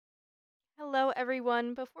Hello,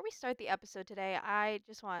 everyone. Before we start the episode today, I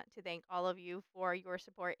just want to thank all of you for your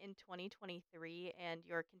support in 2023 and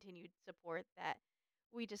your continued support that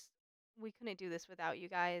we just we couldn't do this without you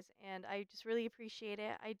guys, and I just really appreciate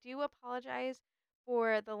it. I do apologize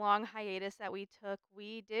for the long hiatus that we took.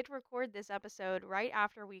 We did record this episode right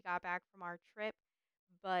after we got back from our trip,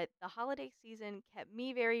 but the holiday season kept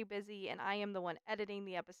me very busy and I am the one editing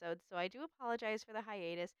the episodes. So I do apologize for the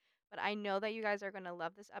hiatus, but I know that you guys are going to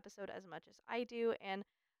love this episode as much as I do. And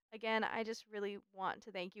again, I just really want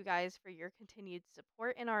to thank you guys for your continued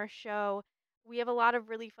support in our show. We have a lot of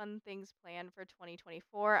really fun things planned for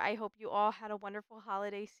 2024. I hope you all had a wonderful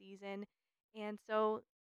holiday season. And so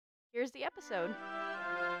here's the episode.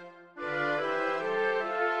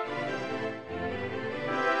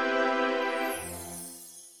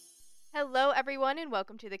 Hello, everyone, and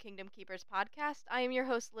welcome to the Kingdom Keepers podcast. I am your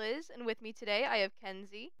host, Liz, and with me today I have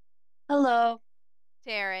Kenzie, Hello.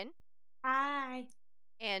 Taryn, Hi.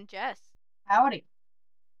 and Jess. Howdy.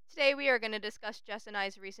 Today we are going to discuss Jess and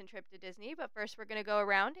I's recent trip to Disney, but first we're going to go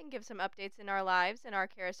around and give some updates in our lives and our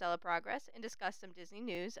carousel of progress and discuss some Disney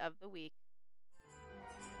news of the week.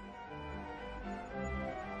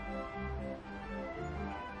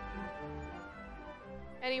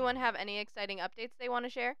 Anyone have any exciting updates they want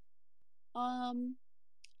to share?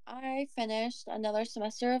 I finished another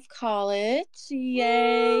semester of college.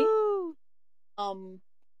 Yay. Woo!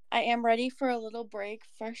 I am ready for a little break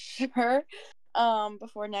for sure.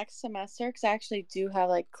 Before next semester, because I actually do have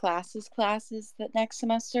like classes that next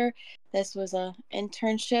semester. This was a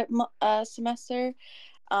internship semester.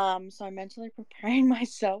 So I'm mentally preparing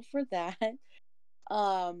myself for that.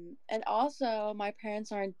 And also my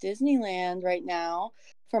parents are in Disneyland right now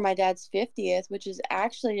for my dad's 50th, which is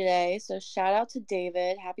actually today. So shout out to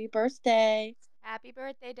David. Happy birthday. Happy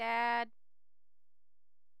birthday, Dad.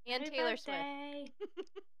 And Happy Taylor birthday.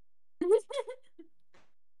 Swift.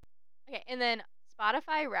 Okay, and then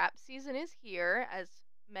Spotify rap season is here, as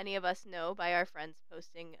many of us know by our friends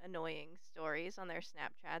posting annoying stories on their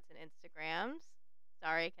Snapchats and Instagrams.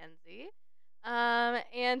 Sorry, Kenzie.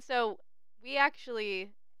 And so we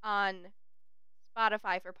actually on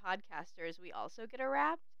Spotify for podcasters, we also get a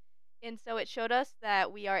wrap. And so it showed us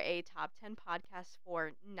that we are a top 10 podcast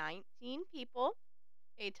for 19 people,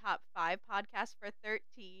 a top 5 podcast for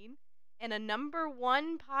 13, and a number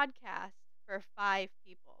 1 podcast for 5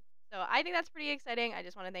 people. So I think that's pretty exciting. I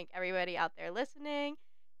just want to thank everybody out there listening.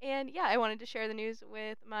 And yeah, I wanted to share the news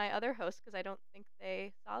with my other hosts because I don't think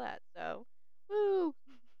they saw that. So, woo!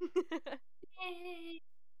 Yay.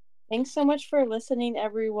 Thanks so much for listening,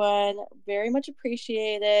 everyone. Very much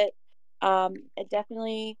appreciate it. It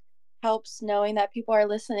definitely helps knowing that people are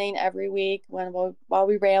listening every week while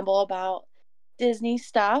we ramble about Disney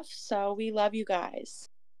stuff. So we love you guys.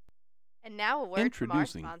 And now a word from our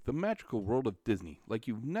Introducing sponsor. the magical world of Disney like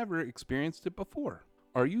you've never experienced it before.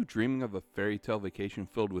 Are you dreaming of a fairy tale vacation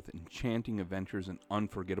filled with enchanting adventures and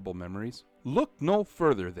unforgettable memories? Look no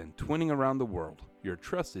further than Twinning Around the World, your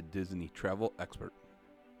trusted Disney travel expert.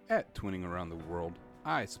 At Twinning Around the World,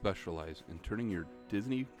 I specialize in turning your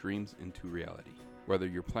Disney dreams into reality. Whether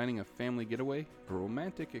you're planning a family getaway, a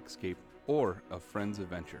romantic escape, or a friend's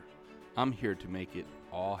adventure, I'm here to make it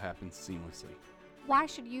all happen seamlessly. Why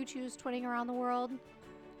should you choose Twinning Around the World?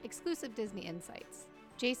 Exclusive Disney insights.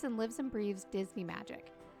 Jason lives and breathes Disney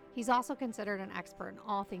magic. He's also considered an expert in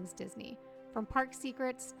all things Disney. From park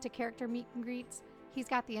secrets to character meet and greets, he's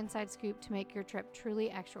got the inside scoop to make your trip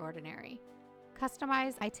truly extraordinary.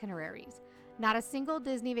 Customized itineraries. Not a single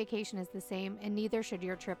Disney vacation is the same, and neither should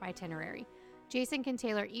your trip itinerary. Jason can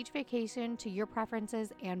tailor each vacation to your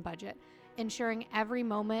preferences and budget, ensuring every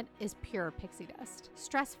moment is pure pixie dust.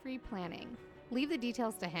 Stress-free planning. Leave the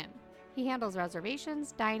details to him. He handles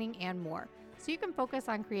reservations, dining, and more, so you can focus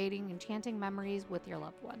on creating enchanting memories with your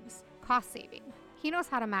loved ones. Cost saving. He knows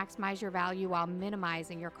how to maximize your value while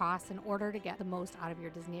minimizing your costs in order to get the most out of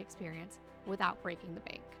your Disney experience without breaking the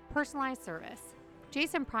bank. Personalized service.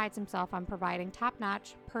 Jason prides himself on providing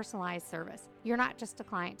top-notch, personalized service. You're not just a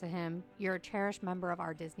client to him, you're a cherished member of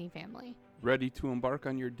our Disney family. Ready to embark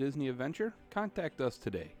on your Disney adventure? Contact us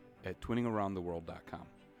today at twinningaroundtheworld.com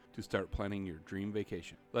to start planning your dream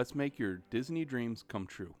vacation. Let's make your Disney dreams come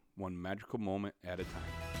true, one magical moment at a time.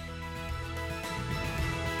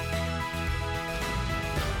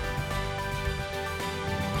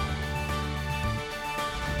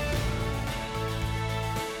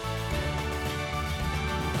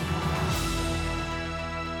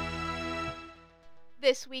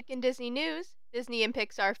 This week in Disney news, Disney and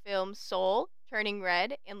Pixar films Soul, Turning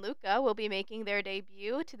Red, and Luca will be making their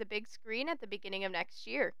debut to the big screen at the beginning of next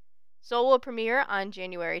year. Soul will premiere on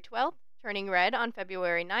January 12th, Turning Red on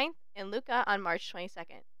February 9th, and Luca on March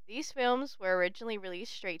 22nd. These films were originally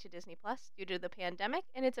released straight to Disney Plus due to the pandemic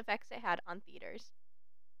and its effects it had on theaters.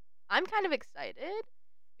 I'm kind of excited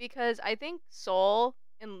because I think Soul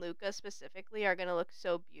and Luca specifically are going to look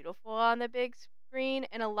so beautiful on the big screen,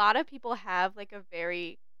 and a lot of people have like a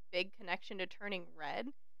very big connection to Turning Red.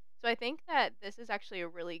 So I think that this is actually a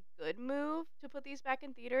really good move to put these back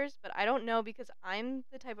in theaters, but I don't know because I'm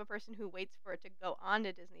the type of person who waits for it to go on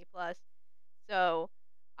to Disney Plus. So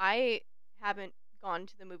I haven't gone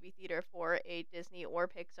to the movie theater for a Disney or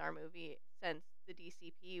Pixar movie since the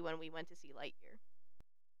DCP when we went to see Lightyear.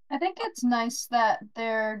 I think it's nice that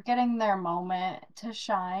they're getting their moment to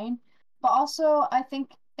shine, but also I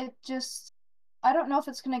think I don't know if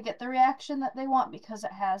it's going to get the reaction that they want because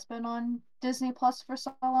it has been on Disney Plus for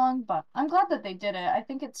so long, but I'm glad that they did it. I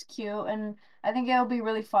think it's cute, and I think it'll be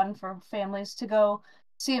really fun for families to go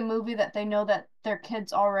see a movie that they know that their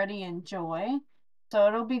kids already enjoy. So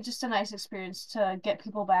it'll be just a nice experience to get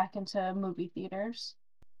people back into movie theaters.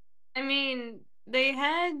 I mean, they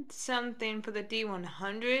had something for the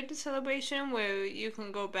D100 celebration where you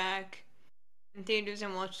can go back in theaters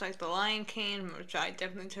and watch like The Lion King, which I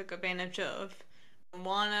definitely took advantage of.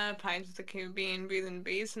 Moana, Pirates of the Caribbean, Beauty and the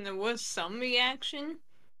Beast, and there was some reaction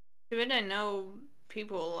to it. I know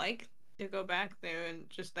people like to go back there and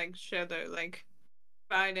just like show their like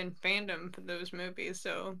pride and fandom for those movies.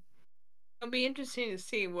 So it'll be interesting to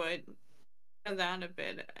see what comes out of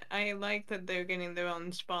it. I like that they're getting their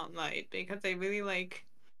own spotlight because they really like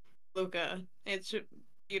Luca. It's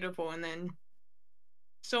beautiful, and then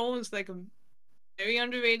Soul is like very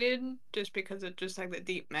underrated just because of just like the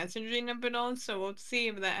deep messaging of it all. So we'll see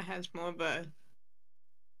if that has more of a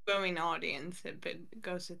growing audience if it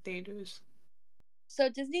goes to theaters. So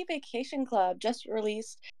Disney Vacation Club just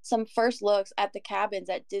released some first looks at the cabins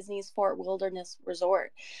at Disney's Fort Wilderness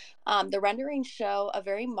Resort. The renderings show a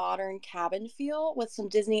very modern cabin feel with some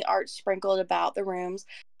Disney art sprinkled about the rooms.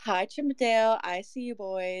 Hi, Chippendale. I see you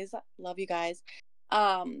boys. Love you guys.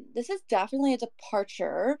 This is definitely a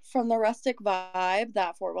departure from the rustic vibe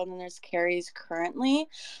that Fort Wilderness carries currently.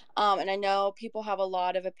 And I know people have a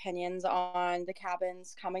lot of opinions on the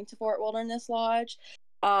cabins coming to Fort Wilderness Lodge.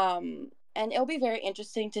 And it'll be very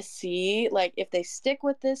interesting to see like if they stick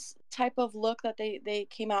with this type of look that they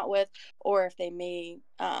came out with, or if they may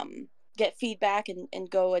get feedback and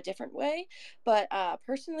go a different way. But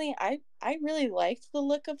personally, I really liked the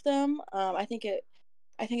look of them. I think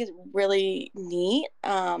it's really neat.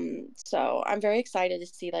 So I'm very excited to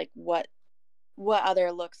see like what other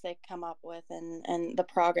looks they come up with and the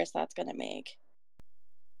progress that's going to make.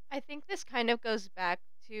 I think this kind of goes back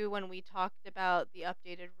to when we talked about the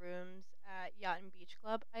updated rooms at Yacht and Beach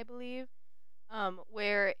Club, I believe,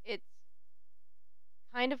 where it's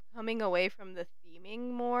kind of coming away from the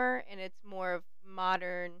theming more and it's more of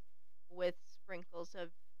modern with sprinkles of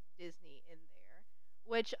Disney in there,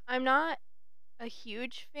 which I'm not a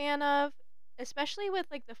huge fan of, especially with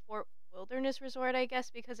like the Fort Wilderness Resort, I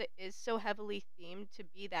guess, because it is so heavily themed to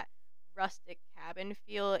be that rustic cabin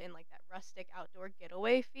feel and like that rustic outdoor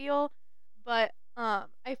getaway feel. But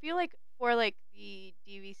I feel like for like the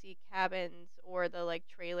DVC cabins or the like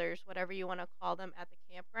trailers, whatever you want to call them at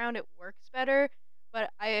the campground, it works better.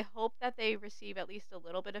 But I hope that they receive at least a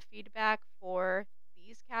little bit of feedback for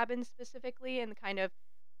these cabins specifically and kind of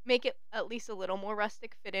make it at least a little more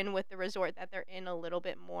rustic, fit in with the resort that they're in a little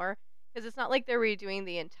bit more. Because it's not like they're redoing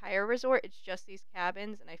the entire resort, it's just these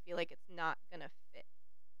cabins, and I feel like it's not gonna fit.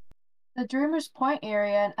 The Dreamers Point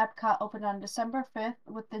area in Epcot opened on December 5th.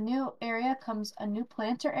 With the new area comes a new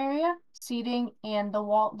planter area, seating, and the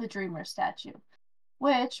Walt the Dreamer statue,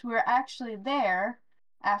 which we were actually there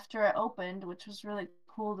after it opened, which was really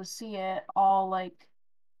cool to see it all like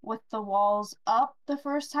with the walls up the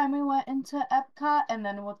first time we went into Epcot, and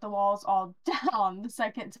then with the walls all down the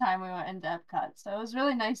second time we went into Epcot. So it was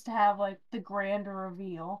really nice to have like the grand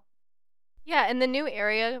reveal. Yeah, and the new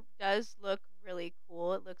area does look really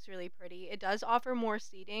cool. It looks really pretty. It does offer more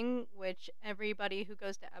seating, which everybody who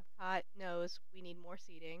goes to Epcot knows we need more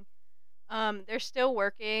seating. They're still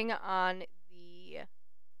working on the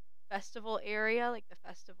festival area, like the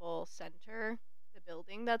festival center, the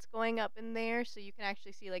building that's going up in there, so you can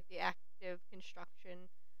actually see like the active construction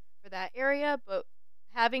for that area. But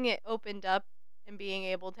having it opened up and being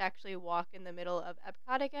able to actually walk in the middle of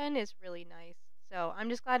Epcot again is really nice. So I'm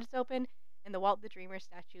just glad it's open, and the Walt the Dreamer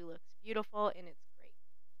statue looks beautiful and it's great.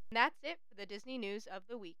 And that's it for the Disney news of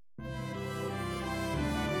the week.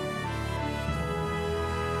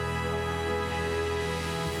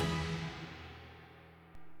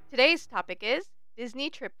 Today's topic is Disney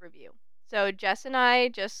trip review. So Jess and I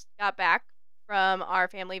just got back from our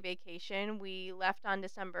family vacation. We left on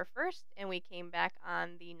December 1st and we came back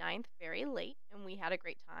on the 9th very late, and we had a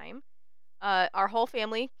great time. Our whole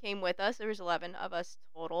family came with us. There was 11 of us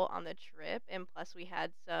total on the trip, and plus we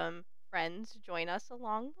had some friends join us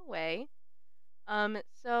along the way.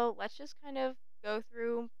 So let's just kind of go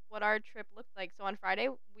through what our trip looked like. So on Friday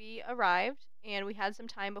we arrived, and we had some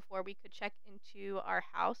time before we could check into our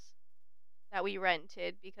house that we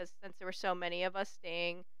rented, because since there were so many of us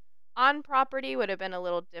staying on property would have been a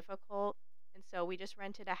little difficult. And so we just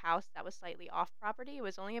rented a house that was slightly off property. It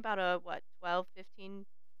was only about a 12-15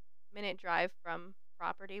 minute drive from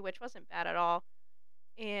property, which wasn't bad at all.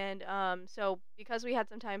 And so because we had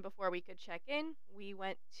some time before we could check in, we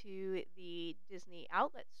went to the Disney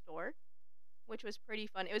outlet store, which was pretty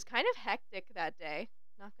fun. It was kind of hectic that day,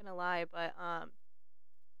 not gonna lie, but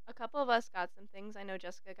a couple of us got some things. I know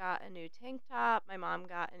Jessica got a new tank top, my mom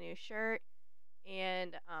got a new shirt,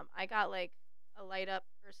 and I got like a light up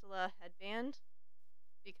Ursula headband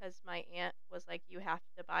because my aunt was like, "You have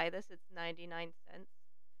to buy this. It's 99 cents."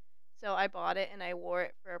 So I bought it and I wore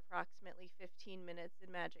it for approximately 15 minutes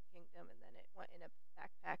in Magic Kingdom, and then it went in a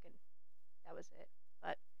backpack, and that was it.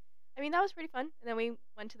 But I mean, that was pretty fun. And then we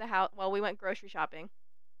went to the house. Well, we went grocery shopping.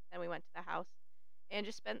 Then we went to the house and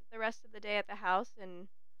just spent the rest of the day at the house and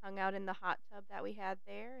hung out in the hot tub that we had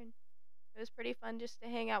there. And it was pretty fun just to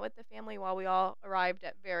hang out with the family while we all arrived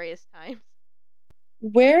at various times.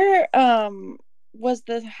 Where was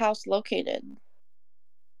the house located?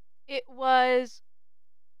 It was,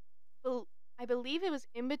 I believe it was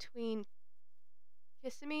in between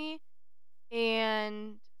Kissimmee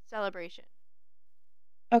and Celebration.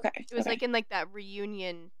 Okay. It was okay. like in like that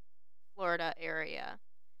Reunion, Florida area.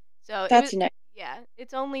 So it was, That's nice. yeah,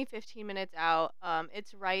 it's only 15 minutes out.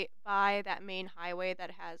 It's right by that main highway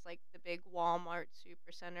that has like the big Walmart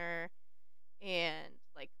Supercenter, and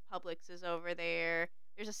like Publix is over there.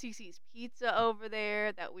 There's a CC's Pizza over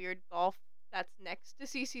there. That weird golf that's next to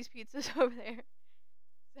CC's Pizza's over there.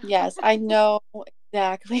 So Yes, I know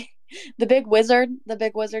exactly. The big wizard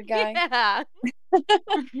guy. yeah.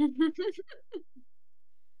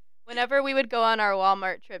 Whenever we would go on our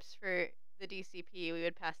Walmart trips for the DCP, we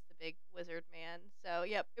would pass the big wizard man. So,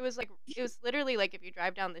 yep, it was literally like if you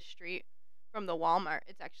drive down the street from the Walmart,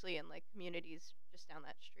 it's actually in like communities just down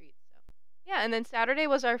that street. So, yeah, and then Saturday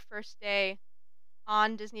was our first day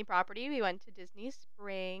on Disney property. We went to Disney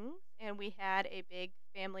Springs and we had a big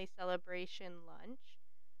family celebration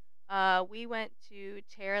lunch. We went to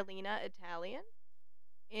Terralina Italian,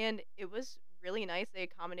 and it was really nice. They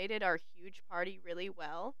accommodated our huge party really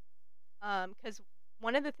well. Because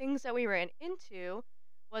one of the things that we ran into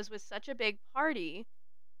was with such a big party,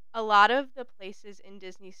 a lot of the places in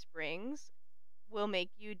Disney Springs will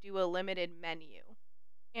make you do a limited menu.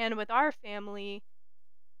 And with our family,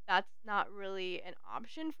 that's not really an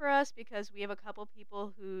option for us because we have a couple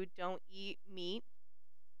people who don't eat meat.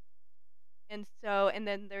 And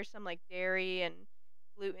then there's some like dairy and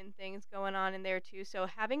gluten things going on in there too. So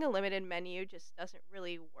having a limited menu just doesn't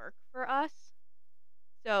really work for us.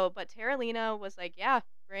 So, but Terralina was like, yeah,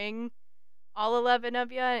 bring all 11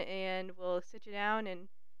 of you and we'll sit you down and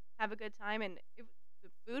have a good time. And the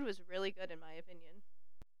food was really good, in my opinion.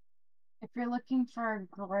 If you're looking for a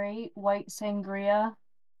great white sangria,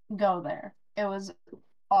 go there. It was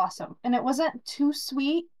awesome. And it wasn't too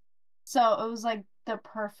sweet, so it was like the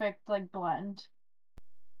perfect like blend.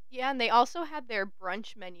 Yeah, and they also had their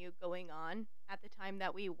brunch menu going on at the time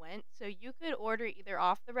that we went. So you could order either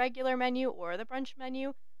off the regular menu or the brunch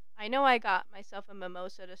menu. I know I got myself a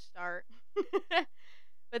mimosa to start.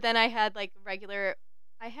 But then I had like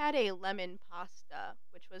I had a lemon pasta,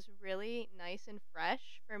 which was really nice and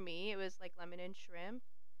fresh for me. It was like lemon and shrimp.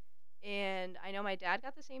 And I know my dad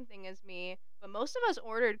got the same thing as me, but most of us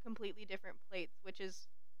ordered completely different plates, which is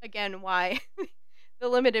again why the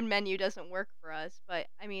limited menu doesn't work for us. But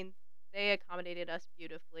I mean, they accommodated us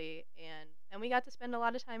beautifully, and we got to spend a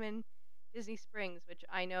lot of time in Disney Springs, which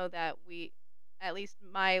I know that at least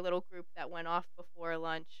my little group that went off before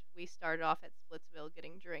lunch, we started off at Splitsville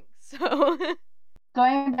getting drinks. So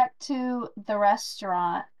Going back to the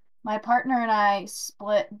restaurant, my partner and I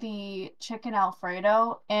split the chicken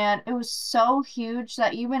Alfredo, and it was so huge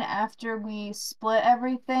that even after we split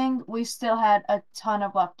everything, we still had a ton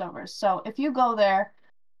of leftovers. So if you go there,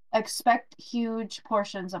 expect huge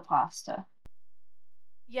portions of pasta.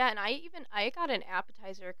 yeah, and I got an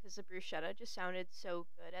appetizer because the bruschetta just sounded so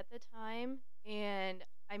good at the time, and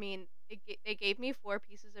I mean, they gave me 4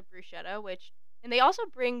 pieces of bruschetta, and they also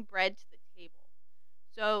bring bread to the table.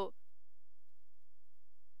 So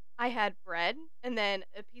I had bread and then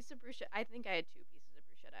a piece of bruschetta. I think I had 2 pieces of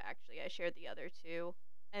bruschetta actually. I shared the other two,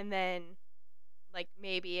 and then like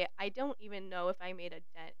maybe I don't even know if I made a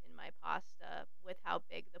dent in my pasta with how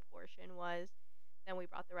big the portion was. Then we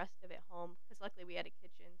brought the rest of it home because luckily we had a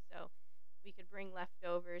kitchen, so we could bring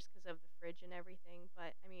leftovers because of the fridge and everything.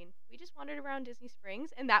 But I mean, we just wandered around Disney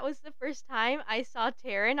Springs, and that was the first time I saw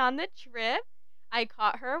Taryn on the trip. I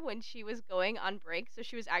caught her when she was going on break, so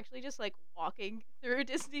she was actually just like walking through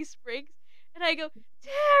Disney Springs, and I go,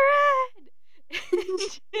 Taryn! And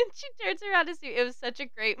she turns around to see me. It was such a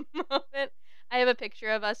great moment. I have a picture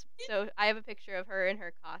of us, so I have a picture of her in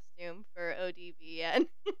her costume for ODB and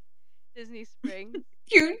Disney Springs.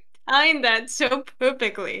 You timed that so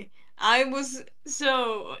perfectly. I was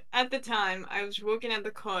so at the time I was working at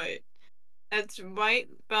the cart that's right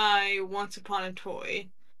by Once Upon a Toy,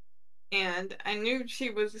 and I knew she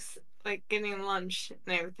was like getting lunch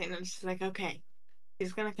and everything. And she's like, "Okay,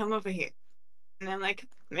 she's gonna come over here," and I'm like,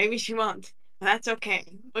 "Maybe she won't, but that's okay.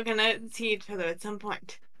 We're gonna see each other at some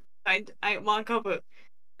point." I walk over and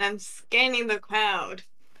I'm scanning the crowd.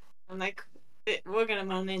 I'm like, "We're gonna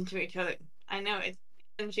run into each other. I know it."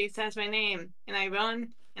 And she says my name, and I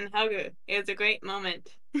run and hug her. It was a great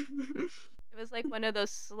moment. It was like one of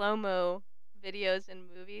those slow-mo videos in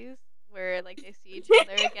movies where like they see each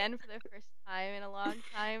other again for the first time in a long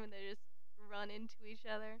time and they just run into each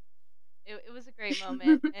other. It was a great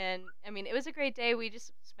moment, and I mean it was a great day. We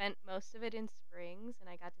just spent most of it in Springs, and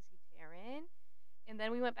I got to see Taryn, and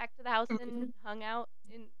then we went back to the house and hung out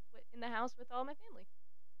in the house with all my family.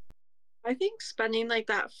 I think spending like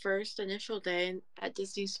that first initial day at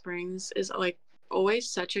Disney Springs is like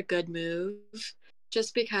always such a good move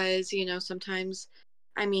just because, sometimes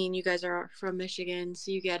I mean, you guys are from Michigan,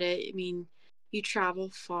 so you get it. I mean, you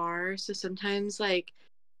travel far, so sometimes like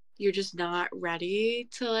you're just not ready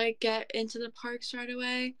to like get into the parks right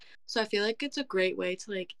away. So I feel like it's a great way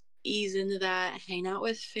to like ease into that, hang out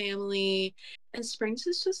with family, and Springs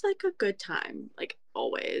is just like a good time, like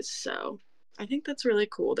always. So I think that's really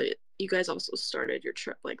cool that you guys also started your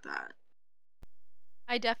trip like that.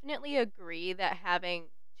 I definitely agree that having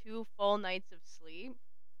 2 full nights of sleep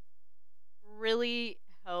really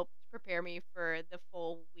helped prepare me for the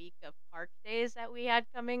full week of park days that we had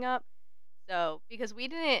coming up. So, because we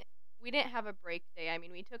didn't have a break day. I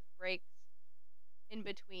mean, we took breaks in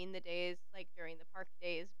between the days like during the park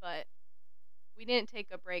days, but we didn't take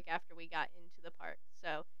a break after we got into the park.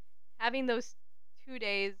 So, having those 2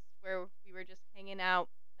 days where we were just hanging out,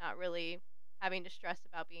 not really having to stress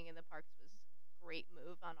about being in the parks was a great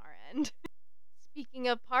move on our end. Speaking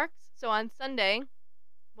of parks, so on Sunday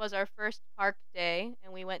was our first park day,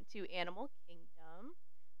 and we went to Animal Kingdom,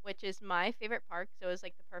 which is my favorite park. So it was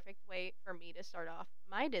like the perfect way for me to start off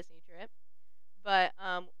my Disney trip. But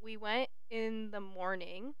we went in the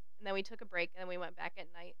morning, and then we took a break, and then we went back at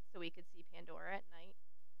night so we could see Pandora at night.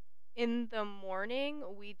 In the morning,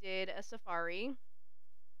 we did a safari,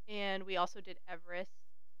 and we also did Everest,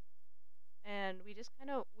 and we just kind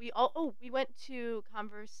of we went to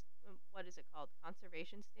Converse. What is it called?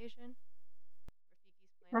 Conservation Station.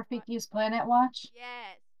 Rafiki's Planet Watch. Rafiki's Planet Watch.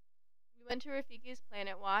 Yes. We went to Rafiki's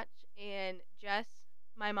Planet Watch, and Jess,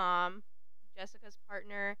 my mom, Jessica's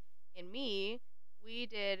partner, and me, we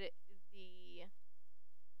did the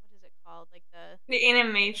what is it called? Like The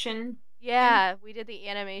animation. yeah, we did the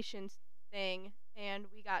animations thing, and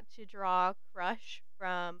we got to draw Crush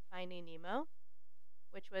from Finding Nemo,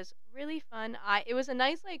 which was really fun. It was a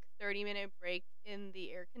nice like 30-minute break in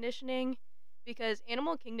the air conditioning because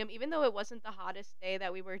Animal Kingdom, even though it wasn't the hottest day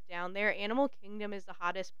that we were down there, Animal Kingdom is the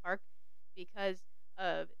hottest park because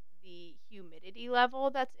of the humidity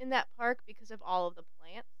level that's in that park because of all of the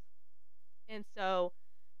plants. And so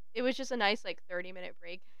it was just a nice like 30-minute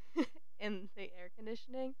break in the air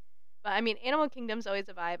conditioning. But I mean, Animal Kingdom's always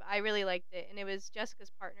a vibe. I really liked it, and it was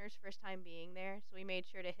Jessica's partner's first time being there, so we made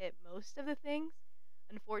sure to hit most of the things.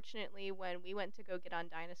 Unfortunately, when we went to go get on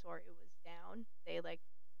Dinosaur, it was down. They like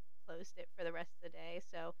closed it for the rest of the day,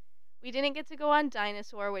 so we didn't get to go on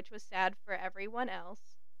Dinosaur, which was sad for everyone else.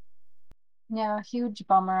 Yeah, huge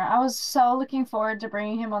bummer. I was so looking forward to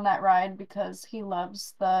bringing him on that ride because he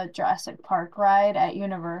loves the Jurassic Park ride at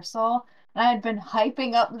Universal. And I had been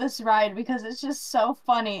hyping up this ride because it's just so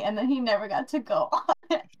funny, and then he never got to go on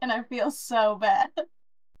it, and I feel so bad.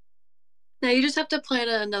 Now you just have to plan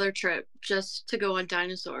another trip just to go on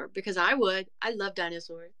Dinosaur because I would. I love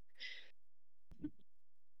Dinosaur.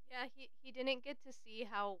 Yeah, he didn't get to see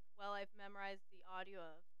how well I've memorized the audio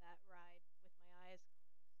of that ride with my eyes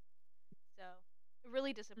closed. So, a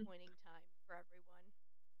really disappointing time for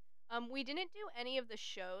everyone. We didn't do any of the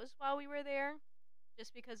shows while we were there,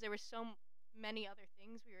 just because there were so many other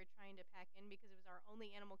things we were trying to pack in because it was our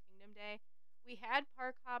only Animal Kingdom day. We had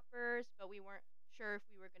park hoppers, but we weren't sure if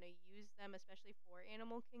we were going to use them, especially for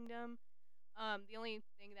Animal Kingdom. The only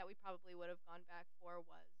thing that we probably would have gone back for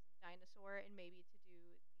was Dinosaur, and maybe to do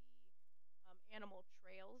the animal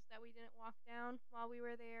trails that we didn't walk down while we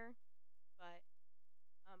were there. But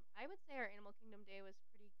I would say our Animal Kingdom day was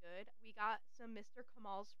pretty good. We got some Mr.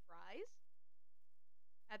 Kamal's fries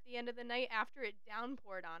at the end of the night after it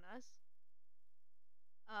downpoured on us.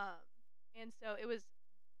 Um, and so it was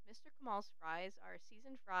Mr. Kamal's fries are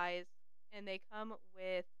seasoned fries, and they come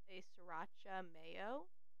with a sriracha mayo,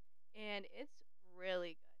 and it's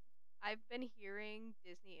really good. I've been hearing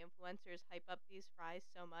Disney influencers hype up these fries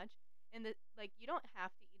so much, and you don't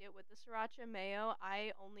have to eat it with the sriracha mayo.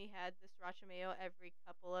 I only had the sriracha mayo every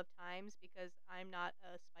couple of times because I'm not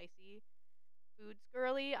a spicy foods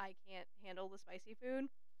girly. I can't handle the spicy food,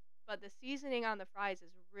 but the seasoning on the fries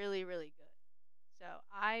is really, really good. So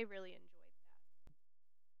I really enjoyed that.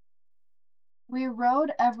 We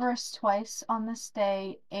rode Everest twice on this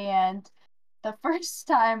day, and the first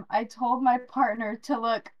time I told my partner to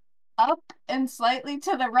look up and slightly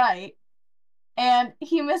to the right, and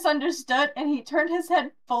he misunderstood and he turned his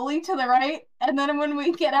head fully to the right. And then when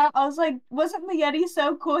we get out, I was like, wasn't the Yeti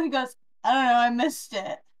so cool? He goes, I don't know, I missed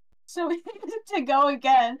it. So we needed to go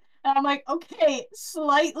again. And I'm like, okay,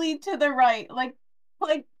 slightly to the right. Like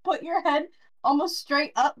put your head almost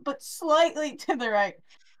straight up, but slightly to the right.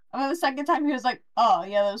 And then the second time he was like, oh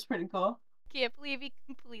yeah, that was pretty cool. Can't believe he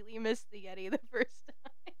completely missed the Yeti the first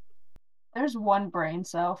time. There's one brain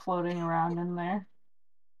cell floating around in there.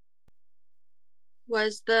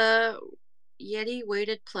 Was the Yeti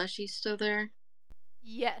weighted plushie still there?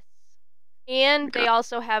 Yes. And they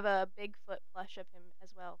also have a Bigfoot plush of him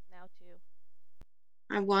as well now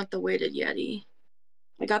too. I want the weighted Yeti.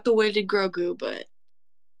 I got the weighted Grogu, but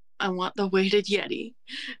I want the weighted Yeti.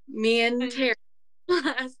 Me and Terry,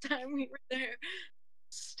 last time we were there,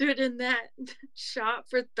 stood in that shop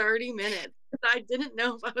for 30 minutes. I didn't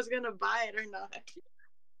know if I was going to buy it or not.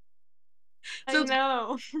 I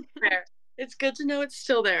know. It's good to know it's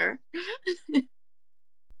still there.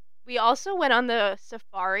 We also went on the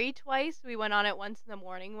safari twice. We went on it once in the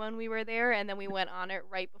morning when we were there, and then we went on it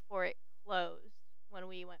right before it closed when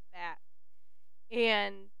we went back.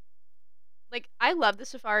 And I love the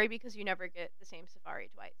safari because you never get the same safari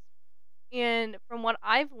twice. And from what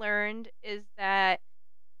I've learned is that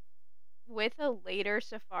with a later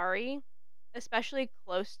safari, especially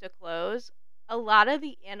close to close, a lot of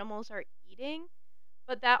the animals are eating,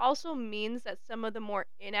 but that also means that some of the more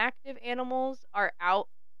inactive animals are out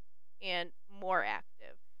and more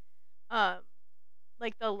active.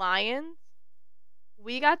 Like the lions,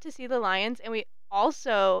 we got to see the lions, and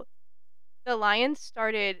the lions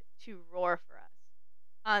started to roar for us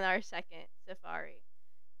on our second safari.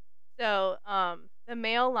 So, the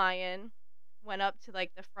male lion went up to the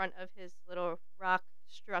front of his little rock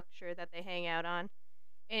structure that they hang out on,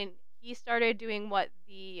 and he started doing what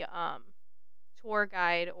the tour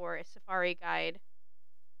guide or a safari guide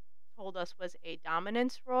told us was a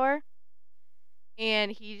dominance roar,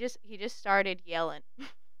 and he just started yelling.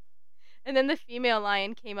 And then the female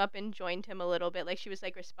lion came up and joined him a little bit, like she was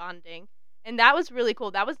responding. And that was really cool.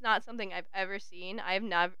 That was not something I've ever seen. I've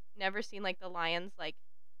never seen the lions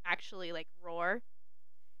actually roar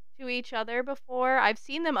to each other before. I've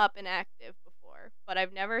seen them up and active before, but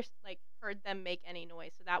I've never heard them make any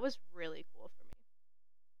noise. So that was really cool for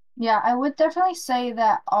me. Yeah, I would definitely say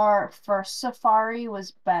that our first safari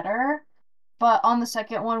was better, but on the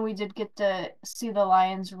second one we did get to see the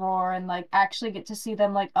lions roar and actually get to see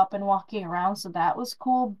them up and walking around, so that was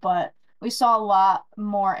cool, but we saw a lot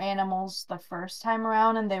more animals the first time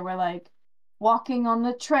around and they were walking on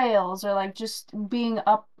the trails or just being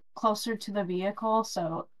up closer to the vehicle,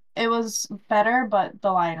 so it was better, but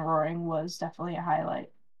the lion roaring was definitely a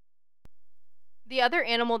highlight. The other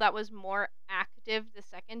animal that was more active the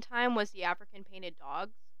second time was the African painted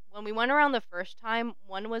dogs. When we went around the first time,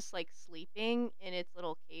 one was sleeping in its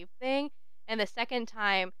little cave thing, and the second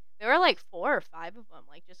time there were 4 or 5 of them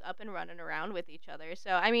just up and running around with each other.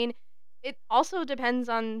 So I mean, it also depends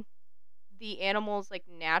on the animal's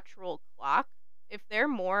natural clock. If they're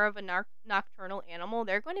more of a nocturnal animal,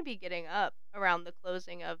 they're going to be getting up around the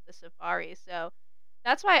closing of the safari. So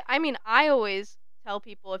that's why I always tell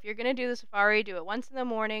people, if you're going to do the safari, do it once in the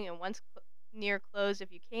morning and once near close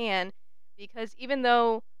if you can, because even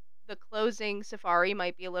though the closing safari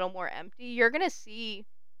might be a little more empty, you're going to see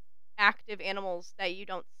active animals that you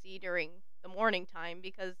don't see during the morning time,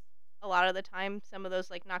 because a lot of the time some of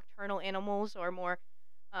those nocturnal animals or more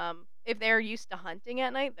if they're used to hunting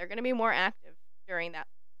at night, they're going to be more active during that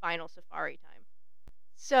final safari time.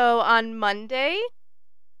 So on Monday,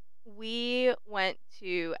 we went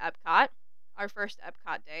to Epcot. our first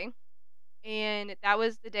Epcot day. And that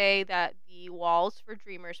was the day that the walls for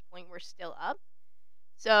Dreamers Point were still up.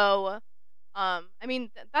 So, I mean,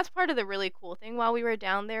 that's part of the really cool thing while we were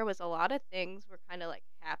down there was a lot of things were kind of like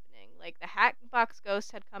happening. Like the Hatbox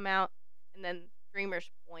Ghost had come out, and then Dreamers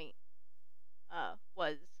Point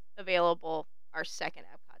was available our second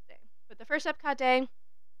Epcot day. But the first Epcot day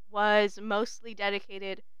was mostly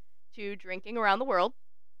dedicated to drinking around the world.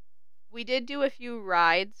 We did do a few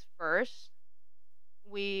rides first.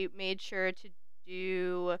 We made sure to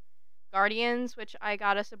do Guardians, which I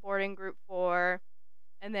got us a boarding group for.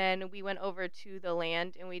 And then we went over to the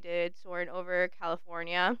land and we did Soarin' Over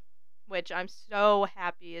California, which I'm so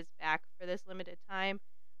happy is back for this limited time.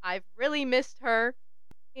 I've really missed her.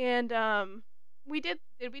 And we did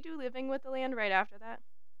we do Living with the Land right after that?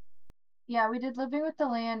 Yeah, we did Living with the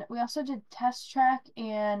Land. We also did Test Track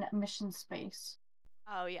and Mission Space.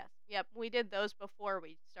 Oh yes. Yep, we did those before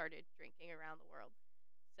we started drinking around the world.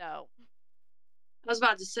 So I was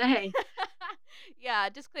about to say, yeah,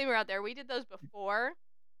 disclaimer out there. We did those before.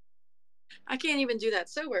 I can't even do that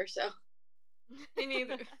sober, so. Me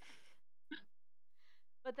neither.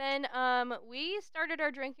 But then we started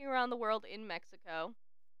our drinking around the world in Mexico,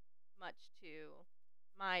 much to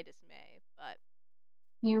my dismay, but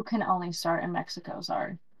You can only start in Mexico,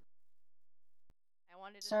 sorry. I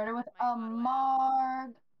wanted to Started start with my a Auto app.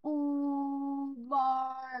 Marg. Ooh,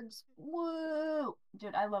 Margs. Woo!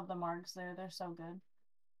 Dude, I love the Margs there. They're so good.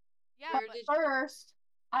 Yeah, Where but did you- First,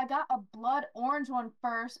 I got a blood orange one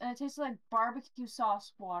first, and it tasted like barbecue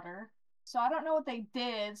sauce water. So I don't know what they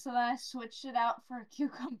did, so then I switched it out for a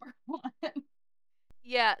cucumber one.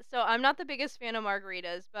 yeah, so I'm not the biggest fan of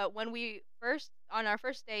margaritas, but when we first on our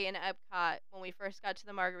first day in Epcot, when we first got to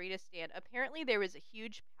the margarita stand, apparently there was a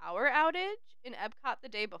huge power outage in Epcot the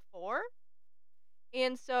day before.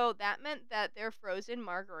 And so that meant that their frozen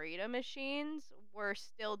margarita machines were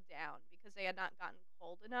still down because they had not gotten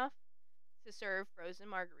cold enough to serve frozen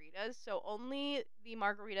margaritas. So only the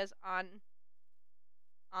margaritas on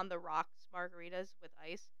the rocks margaritas with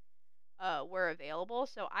ice were available.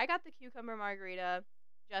 So I got the cucumber margarita,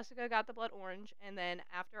 Jessica got the blood orange, and then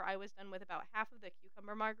after I was done with about half of the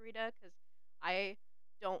cucumber margarita, because I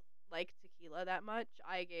don't like tequila that much,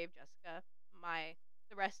 I gave Jessica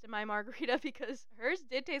the rest of my margarita because hers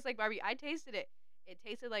did taste like barbecue. I tasted it. It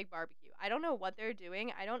tasted like barbecue. I don't know what they're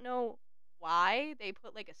doing. I don't know why they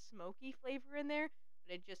put like a smoky flavor in there,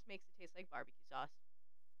 but it just makes it taste like barbecue sauce.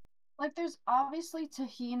 Like, there's obviously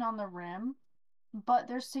tahini on the rim, but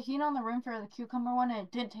there's tahini on the rim for the cucumber one, and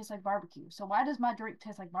it didn't taste like barbecue. So why does my drink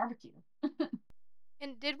taste like barbecue?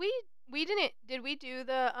 And did we do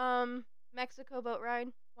the Mexico boat ride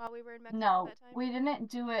while we were in Mexico No, that time? we didn't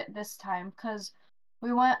do it this time because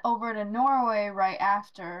we went over to Norway right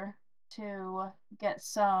after to get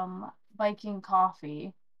some Viking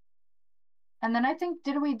coffee. And then I think,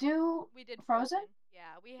 did we do We did Frozen? Frozen.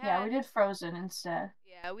 Yeah, Yeah, we did Frozen instead.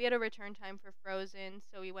 Yeah, we had a return time for Frozen,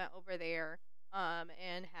 so we went over there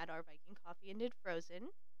and had our Viking coffee and did Frozen.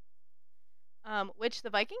 Which the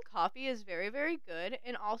Viking coffee is very, very good.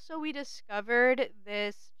 And also, we discovered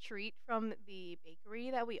this treat from the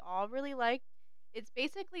bakery that we all really like. It's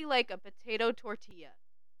basically like a potato tortilla,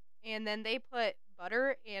 and then they put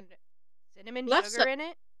butter and cinnamon Left sugar side. in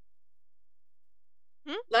it.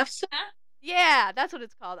 Left side. Yeah, that's what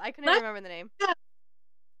it's called. I couldn't Left- remember the name.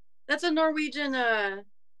 That's a Norwegian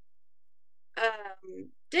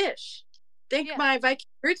dish. Thank Yeah. my Viking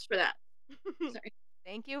roots for that. Sorry.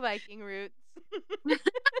 Thank you, Viking Roots.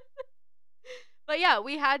 But yeah,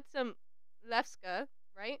 we had some lefska,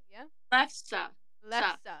 right? Yeah, Left side.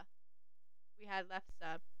 lefsa. We had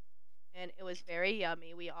lefsa, and it was very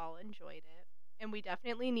yummy. We all enjoyed it, and we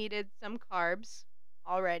definitely needed some carbs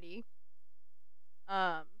already.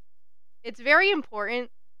 Um, it's very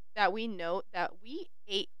important that we note that we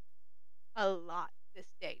ate a lot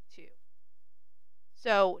this day too.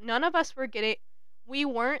 So none of us were getting. We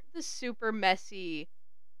weren't the super messy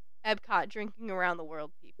Epcot drinking around the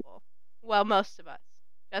world people. Well, most of us.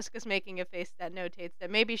 Jessica's making a face that notates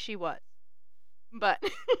that maybe she was. But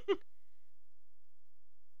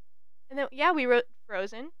and then yeah, we wrote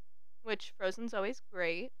Frozen, which Frozen's always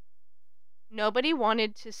great. Nobody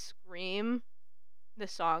wanted to scream the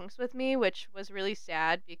songs with me, which was really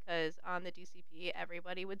sad because on the DCP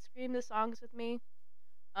everybody would scream the songs with me.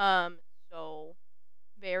 So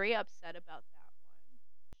very upset about that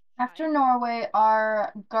one. After Norway,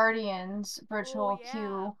 our Guardians virtual yeah.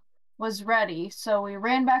 queue was ready, so we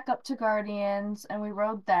ran back up to Guardians and we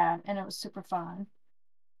rode that, and it was super fun.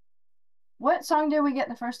 What song did we get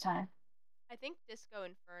the first time? I think Disco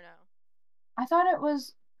Inferno. I thought it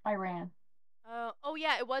was Iran. Oh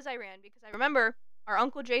yeah, it was Iran because I remember our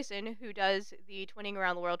uncle Jason, who does the Twinning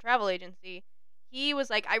Around the World travel agency. He was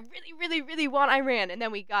like, "I really, really, really want Iran," and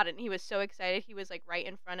then we got it, and he was so excited. He was like right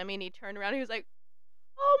in front of me, and he turned around. And he was like,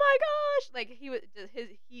 "Oh my gosh!" Like he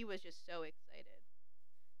was just so excited.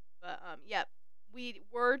 But yep, we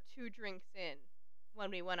were 2 drinks in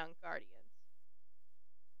when we went on Guardians,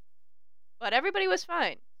 but everybody was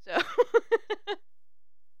fine. So,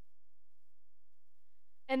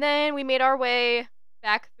 and then we made our way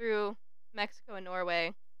back through Mexico and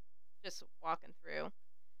Norway, just walking through.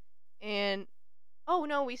 And oh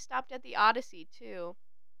no, we stopped at the Odyssey too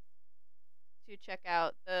to check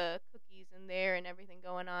out the cookies in there and everything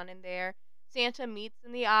going on in there. Santa meets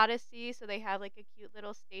in the Odyssey, so they have like a cute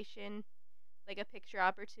little station, like a picture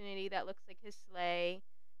opportunity that looks like his sleigh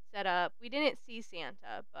set up. We didn't see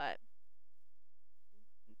Santa, but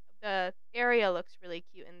the area looks really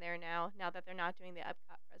cute in there now that they're not doing the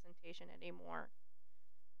Epcot presentation anymore.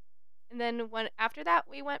 And then when after that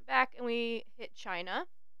we went back and we hit China,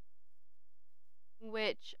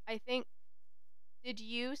 which I think, did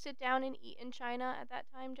you sit down and eat in China at that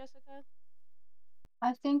time, Jessica?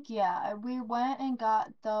 I think yeah, we went and got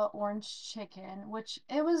the orange chicken, which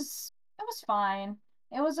it was fine.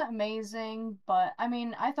 It wasn't amazing, but I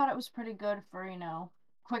mean, I thought it was pretty good for,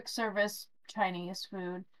 quick service Chinese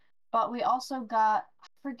food. But we also got, I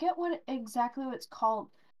forget exactly what it's called,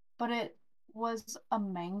 but it was a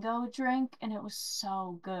mango drink and it was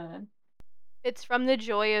so good. It's from the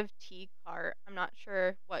Joy of Tea cart. I'm not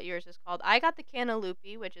sure what yours is called. I got the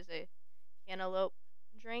cantaloupe, which is a cantaloupe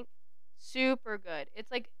drink. Super good.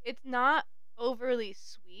 It's not overly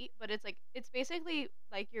sweet, but it's basically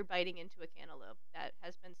like you're biting into a cantaloupe that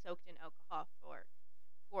has been soaked in alcohol for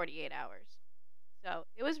 48 hours. So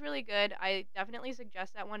it was really good. I definitely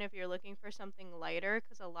suggest that one if you're looking for something lighter,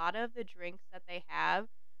 because a lot of the drinks that they have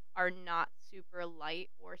are not super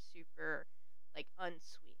light or super like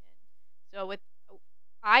unsweetened. So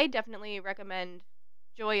I definitely recommend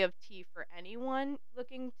Joy of Tea for anyone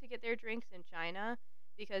looking to get their drinks in China,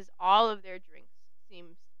 because all of their drinks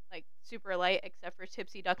seem like super light except for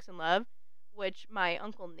Tipsy Ducks in Love, which my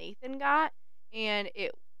uncle Nathan got, and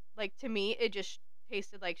it, like, to me it just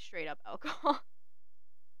tasted like straight up alcohol.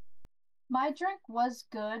 My drink was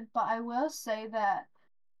good, but I will say that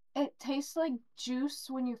it tastes like juice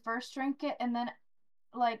when you first drink it, and then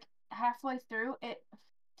like halfway through, it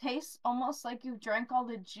tastes almost like you drank all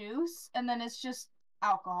the juice, and then it's just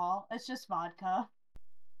alcohol. It's just vodka.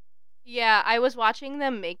 Yeah, I was watching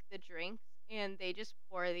them make the drinks, and they just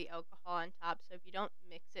pour the alcohol on top. So if you don't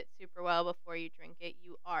mix it super well before you drink it,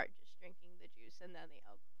 you are just drinking the juice and then the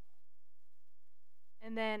alcohol.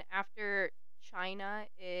 And then after China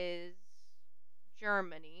is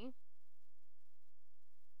Germany.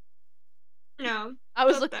 No, I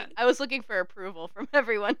was not looking that. I was looking for approval from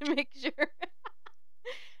everyone to make sure.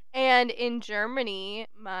 And in Germany,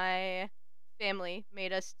 my family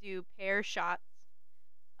made us do pear shots.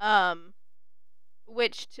 Um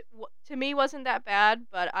which to me wasn't that bad,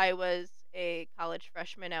 but I was a college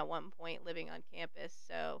freshman at one point living on campus,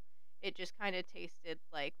 so it just kind of tasted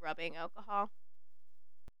like rubbing alcohol.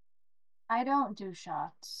 I don't do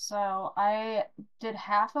shots, so I did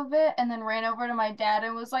half of it and then ran over to my dad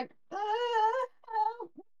and was like, "Ah,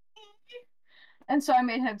 help me." And so I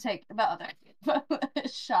made him take the other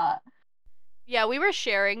shot. Yeah, we were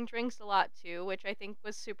sharing drinks a lot too, which I think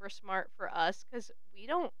was super smart for us because we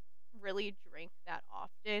don't really drink that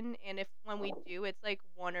often, and if when we do, it's like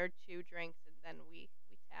 1 or 2 drinks and then we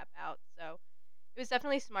tap out. So it was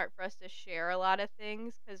definitely smart for us to share a lot of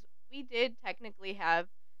things because we did technically have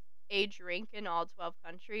a drink in all 12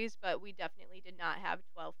 countries, but we definitely did not have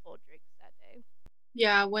 12 full drinks that day.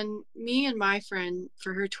 Yeah, when me and my friend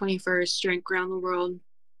for her 21st drank around the world,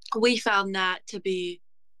 we found that to be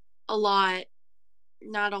a lot,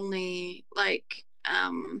 not only like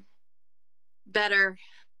better,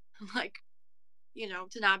 like,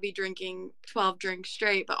 to not be drinking 12 drinks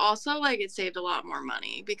straight, but also like it saved a lot more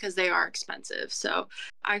money because they are expensive. So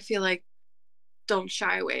I feel like don't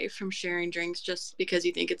shy away from sharing drinks just because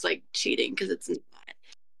you think it's like cheating, because it's not,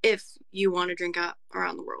 if you want to drink out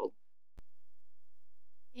around the world.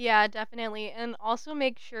 Yeah, definitely. And also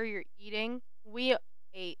make sure you're eating. We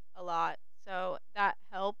ate a lot, so that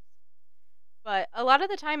helped. But a lot of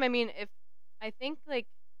the time, I mean, if I think like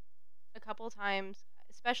a couple times,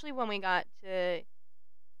 especially when we got to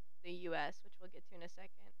the US, which we'll get to in a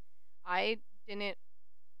second, I didn't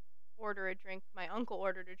order a drink. My uncle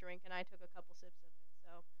ordered a drink and I took a couple sips of it.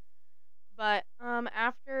 So, but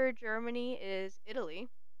after Germany is Italy,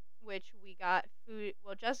 which we got food.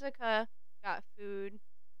 Well, Jessica got food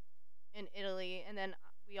in Italy, and then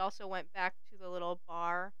we also went back to the little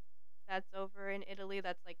bar that's over in Italy.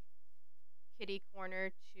 That's like kitty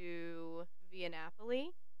corner to Via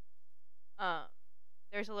Napoli. Um,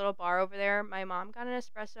 there's a little bar over there. My mom got an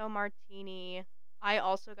espresso martini. I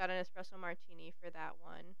also got an espresso martini for that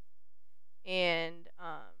one. And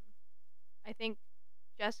I think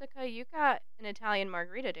Jessica, you got an Italian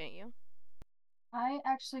margarita, didn't you? I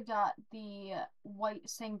actually got the white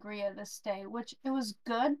sangria this day, which it was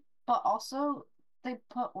good, but also they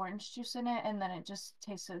put orange juice in it and then it just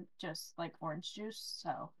tasted just like orange juice.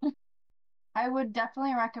 So I would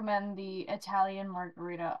definitely recommend the Italian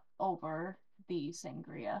margarita over the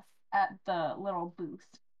sangria at the little booth.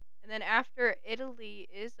 And then after Italy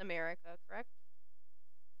is America, correct?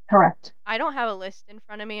 Correct. I don't have a list in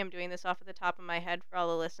front of me. I'm doing this off of the top of my head for all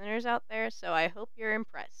the listeners out there, so I hope you're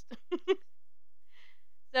impressed.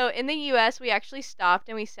 So in the US, we actually stopped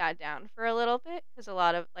and we sat down for a little bit because a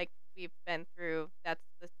lot of like we've been through that's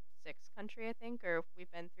the sixth country I think, or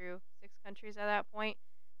we've been through 6 countries at that point.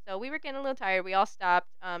 So we were getting a little tired. We all stopped.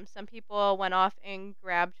 Some people went off and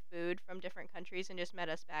grabbed food from different countries and just met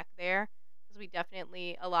us back there because we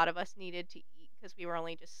definitely a lot of us needed to eat because we were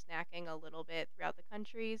only just snacking a little bit throughout the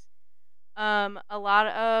countries. A lot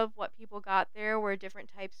of what people got there were different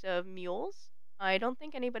types of mules. I don't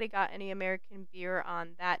think anybody got any American beer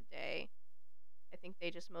on that day. I think they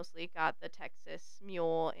just mostly got the Texas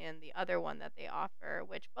Mule and the other one that they offer,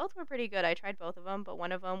 which both were pretty good. I tried both of them, but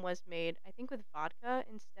one of them was made, I think, with vodka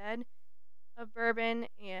instead of bourbon,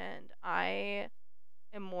 and I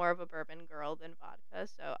am more of a bourbon girl than vodka,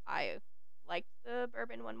 so I liked the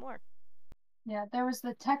bourbon one more. Yeah, there was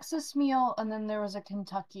the Texas meal and then there was a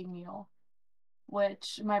Kentucky meal,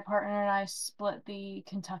 which my partner and I split the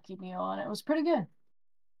Kentucky meal and it was pretty good.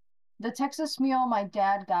 The Texas meal my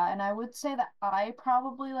dad got, and I would say that I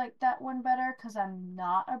probably like that one better because I'm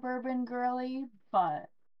not a bourbon girly, but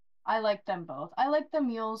I like them both. I like the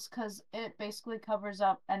mules because it basically covers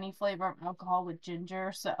up any flavor of alcohol with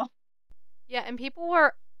ginger, so. Yeah, and people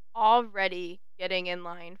were already getting in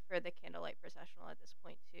line for the candlelight processional at this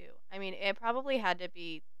point too. I mean, it probably had to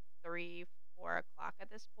be 3, 4 o'clock at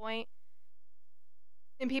this point,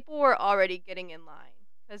 and people were already getting in line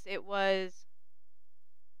because it was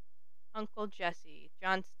Uncle Jesse,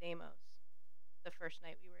 John Stamos, the first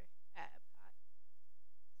night we were at Epcot.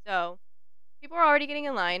 So people were already getting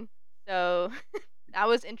in line. So that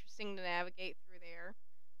was interesting to navigate through there.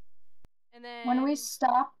 And When we then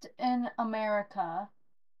stopped in America,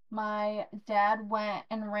 my dad went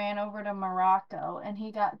and ran over to Morocco and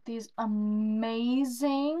he got these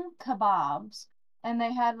amazing kebabs. And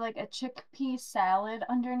they had like a chickpea salad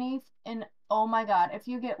underneath. And oh my God, if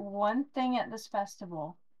you get one thing at this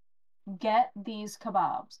festival, get these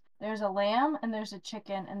kebabs. There's a lamb and there's a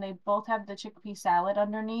chicken, and they both have the chickpea salad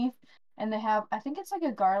underneath. And they have, I think it's like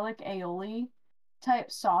a garlic aioli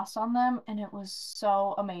type sauce on them. And it was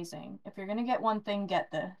so amazing. If you're going to get one thing,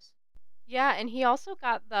 get this. yeah, and he also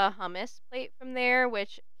got the hummus plate from there,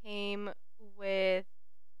 which came with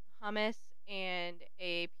hummus and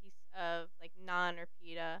a piece of like naan or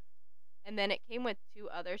pita. And then it came with 2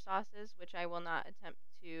 other sauces, which I will not attempt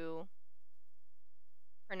to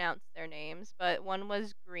pronounce their names, but one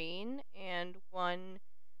was green and one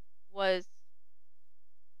was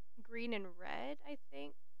green and red, I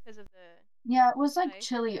think, because of the Yeah, it was like spice.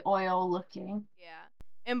 chili oil looking. Yeah.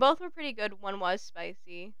 And both were pretty good. One was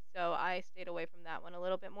spicy, so I stayed away from that one a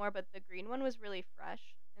little bit more, but the green one was really fresh,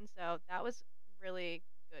 and so that was really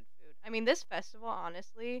good food. I mean, this festival,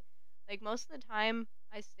 honestly, like most of the time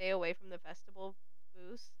I stay away from the festival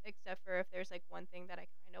booths except for if there's like one thing that I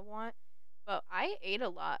kind of want. But I ate a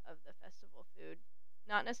lot of the festival food,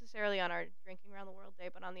 not necessarily on our drinking around the world day,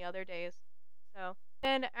 but on the other days. So,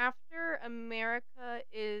 then after America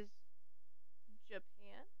is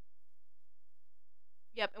Japan.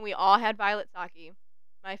 Yep, and we all had violet sake.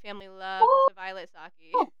 My family loves Oh, the violet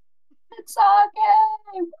sake. it's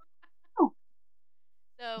okay.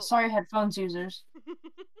 So, Sorry, headphones users. so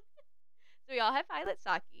we all had violet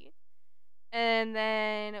sake. And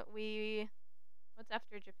then what's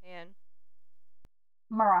after Japan?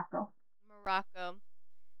 Morocco. Morocco.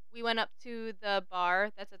 We went up to the bar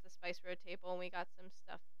that's at the Spice Road table and we got some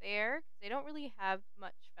stuff there. They don't really have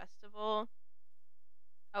much festival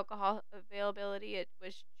alcohol availability. It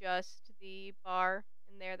was just the bar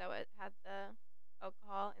in there that had the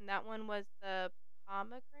alcohol, and that one was the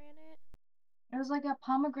pomegranate. It was like a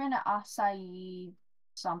pomegranate acai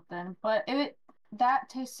something, but it that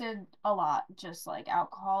tasted a lot just like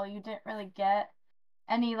alcohol. You didn't really get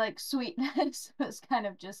any like sweetness. It was kind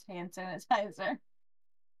of just hand sanitizer.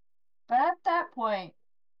 But at that point,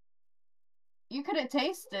 you couldn't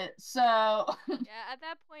taste it. So Yeah, at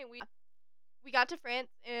that point we got to France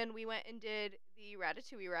and we went and did the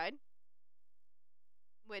Ratatouille ride,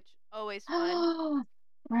 which always fun.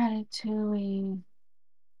 Ratatouille.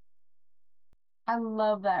 I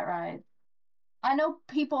love that ride. I know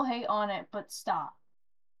people hate on it, but stop.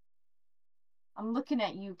 I'm looking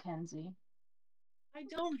at you, Kenzie. I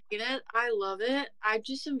don't hate it. I love it. I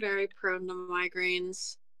just am very prone to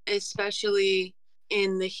migraines, especially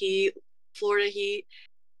in the heat, Florida heat.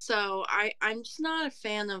 So I'm just not a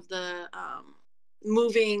fan of the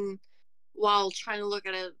moving while trying to look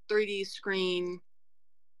at a 3D screen.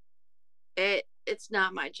 It's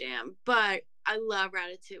not my jam, but I love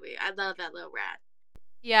Ratatouille. I love that little rat.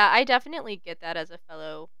 Yeah, I definitely get that as a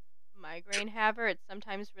fellow migraine haver. It's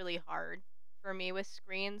sometimes really hard for me with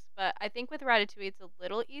screens, but I think with Ratatouille it's a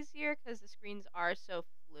little easier because the screens are so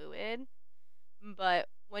fluid. But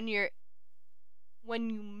when you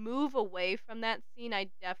move away from that scene, I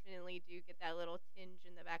definitely do get that little tinge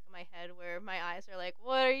in the back of my head where my eyes are like,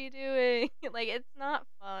 "What are you doing?" Like it's not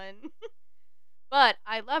fun. But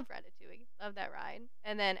I love Ratatouille. Love that ride.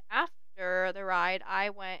 And then after the ride,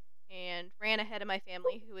 I went and ran ahead of my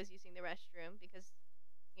family who was using the restroom because,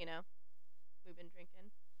 you know, we've been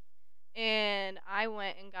drinking. And I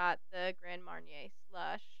went and got the Grand Marnier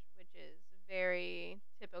slush, which is very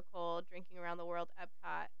typical drinking around the world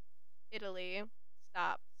Epcot, Italy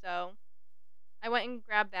stop. So I went and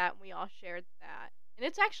grabbed that and we all shared that. And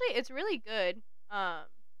it's really good.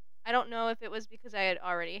 I don't know if it was because I had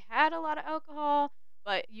already had a lot of alcohol,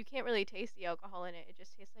 but you can't really taste the alcohol in it. It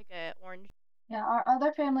just tastes like a orange. Yeah, our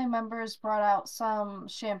other family members brought out some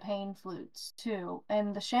champagne flutes too,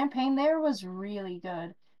 and the champagne there was really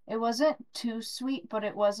good. It wasn't too sweet, but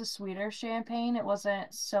it was a sweeter champagne. It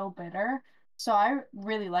wasn't so bitter. So I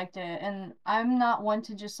really liked it, and I'm not one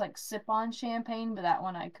to just like sip on champagne, but that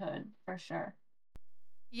one I could for sure.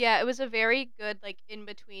 Yeah, it was a very good like in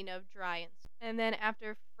between of dry and and then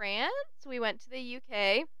after France, we went to the UK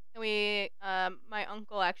and we my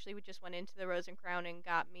uncle actually just went into the Rose and Crown and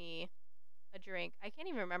got me a drink. I can't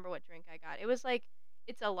even remember what drink I got. It was like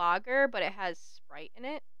it's a lager, but it has Sprite in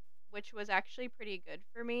it, which was actually pretty good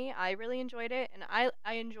for me. I really enjoyed it, and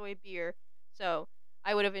I enjoy beer, so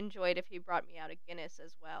I would have enjoyed if he brought me out a Guinness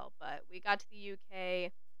as well. But we got to the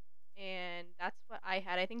UK, and that's what I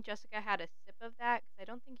had. I think Jessica had a sip of that because I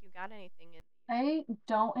don't think you got anything in. I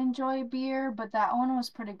don't enjoy beer, but that one was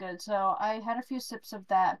pretty good. So I had a few sips of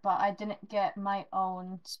that, but I didn't get my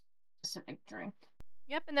own specific drink.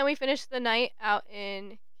 Yep, and then we finished the night out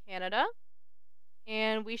in Canada,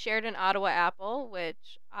 and we shared an Ottawa apple,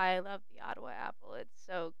 which I love the Ottawa apple. It's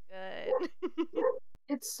so good.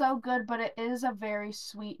 It's so good, but it is a very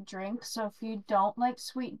sweet drink. So if you don't like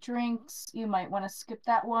sweet drinks, you might want to skip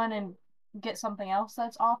that one and get something else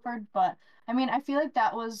that's offered. But I mean, I feel like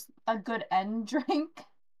that was a good end drink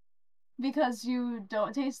because you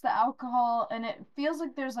don't taste the alcohol and it feels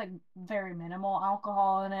like there's like very minimal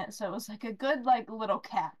alcohol in it. So it was like a good like little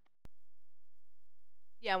cap.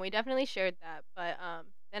 Yeah, we definitely shared that. But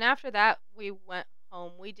then after that, we went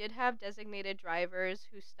home. We did have designated drivers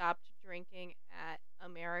who stopped drinking at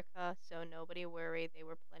America, so nobody worried. They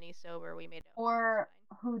were plenty sober. We made it Or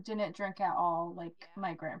fine. who didn't drink at all, like Yeah.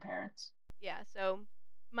 my grandparents. Yeah, so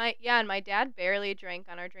and my dad barely drank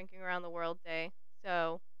on our drinking around the world day.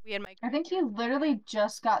 So we had my I think he literally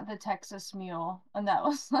just got the Texas Mule, and that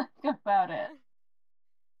was like about yeah. it.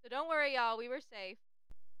 So don't worry, y'all. We were safe.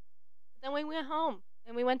 But then we went home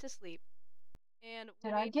and we went to sleep. And we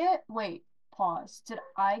Did I made get, wait, pause. Did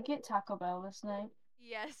I get Taco Bell this night?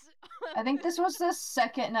 yes. I think this was the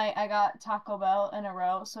second night I got Taco Bell in a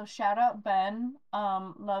row. So shout out Ben.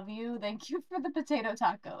 Love you. Thank you for the potato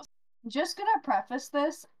tacos. Just gonna preface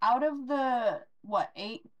this. Out of the what,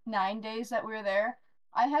 8, 9 days that we were there,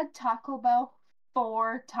 I had Taco Bell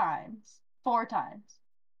 4 times. 4 times.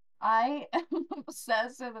 I am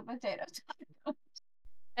obsessed with the potato tacos.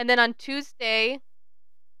 And then on Tuesday,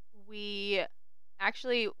 we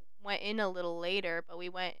actually went in a little later, but we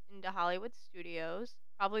went into Hollywood Studios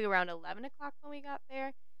probably around 11 o'clock when we got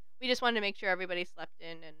there. We just wanted to make sure everybody slept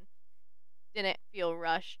in and didn't feel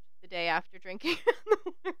rushed the day after drinking around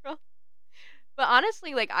the world. But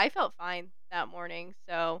honestly, like I felt fine that morning,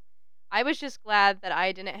 so I was just glad that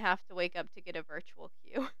I didn't have to wake up to get a virtual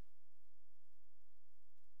queue.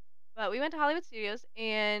 But we went to Hollywood Studios,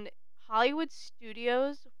 and Hollywood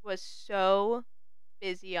Studios was so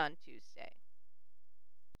busy on Tuesday.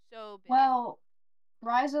 So busy. Well,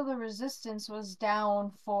 Rise of the Resistance was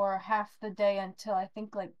down for half the day until I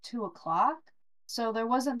think like 2 o'clock. So there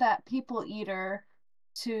wasn't that people eater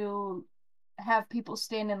to have people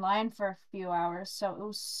stand in line for a few hours. So it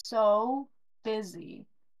was so busy.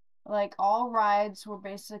 Like all rides were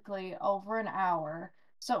basically over an hour.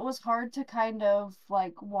 So it was hard to kind of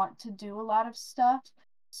like want to do a lot of stuff.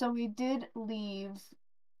 So we did leave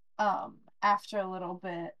after a little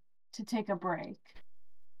bit to take a break.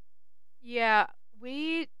 Yeah,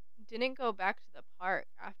 we didn't go back to the park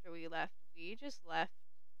after we left. We just left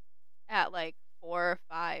at like 4 or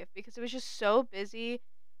 5 because it was just so busy,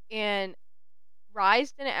 and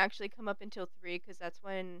Rise didn't actually come up until 3 because that's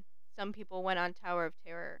when some people went on Tower of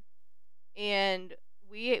Terror. And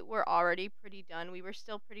we were already pretty done. We were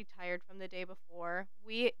still pretty tired from the day before.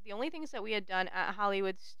 The only things that we had done at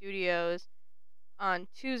Hollywood Studios on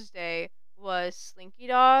Tuesday was Slinky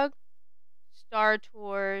Dog, Star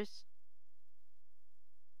Tours,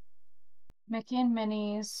 Mickey and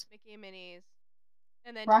Minnie's, Mickey and Minnie's,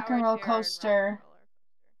 and then Rock Tower and of Roll Terror and Rock and Coaster, Roller Coaster.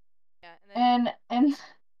 Yeah, and then and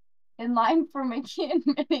in line for Mickey and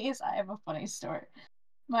Minnie's, I have a funny story.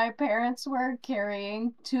 My parents were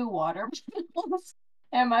carrying 2 water bottles,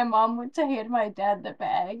 and my mom went to hand my dad the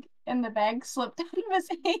bag, and the bag slipped out of his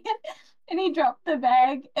hand, and he dropped the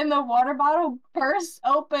bag, and the water bottle burst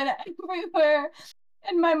open everywhere.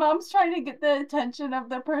 And my mom's trying to get the attention of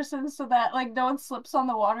the person so that like no one slips on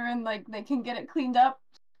the water and like they can get it cleaned up.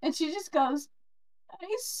 And she just goes, I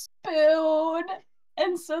spilled.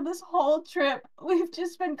 And so this whole trip, we've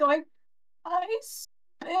just been going, I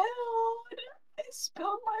spilled. I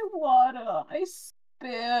spilled my water. I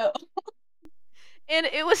spilled. and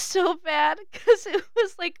it was so bad because it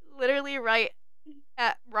was like literally right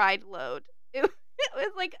at ride load. It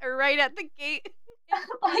was like right at the gate in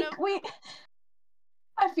front Like of.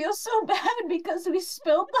 I feel so bad because we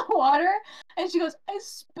spilled the water and she goes, I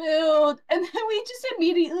spilled. And then we just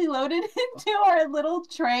immediately loaded into our little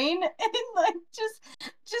train and like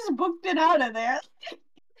just booked it out of there.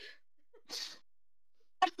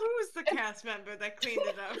 Who's the cast member that cleaned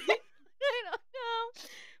it up? I don't know.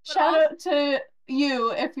 But Shout out to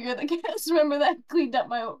you if you're the cast member that cleaned up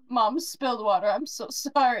my mom's spilled water. I'm so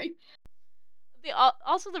sorry.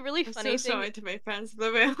 Also the really I'm funny so thing. sorry to my friends of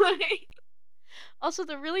the railway. Also,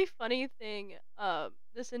 the really funny thing,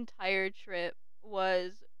 this entire trip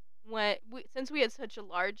was since we had such a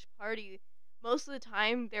large party, most of the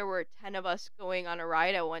time there were 10 of us going on a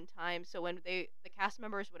ride at one time. So when the cast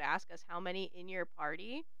members would ask us how many in your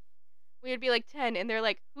party, we would be like 10, and they're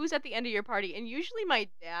like, "Who's at the end of your party?" And usually my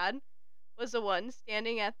dad was the one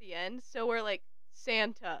standing at the end, so we're like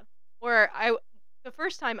Santa. Or the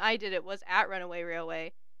first time I did it was at Runaway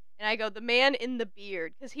Railway, and I go the man in the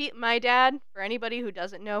beard because my dad, for anybody who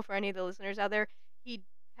doesn't know, for any of the listeners out there, he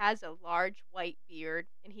has a large white beard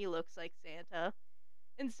and he looks like Santa.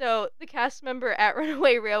 And so the cast member at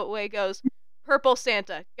Runaway Railway goes, "Purple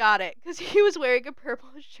Santa, got it," because he was wearing a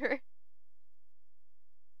purple shirt.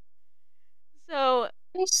 So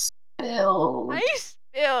I spilled. I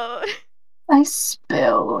spilled. I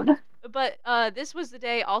spilled. But this was the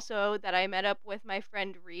day also that I met up with my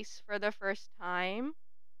friend Reese for the first time.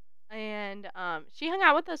 And she hung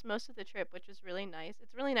out with us most of the trip, which was really nice.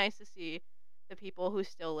 It's really nice to see the people who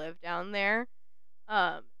still live down there.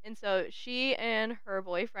 And so she and her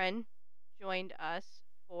boyfriend joined us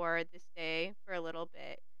for this day for a little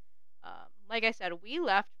bit. Like I said, we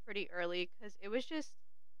left pretty early because it was just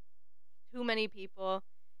too many people.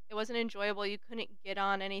 It wasn't enjoyable. You couldn't get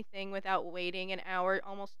on anything without waiting an hour,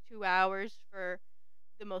 almost 2 hours for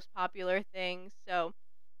the most popular things. So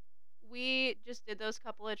we just did those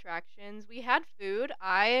couple attractions. We had food.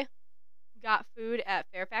 I got food at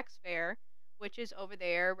Fairfax Fair, which is over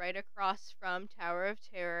there right across from Tower of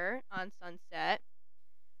Terror on Sunset.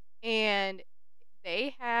 And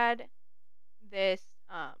they had this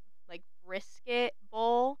like brisket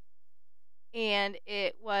bowl, and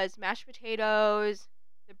it was mashed potatoes,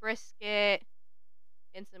 the brisket,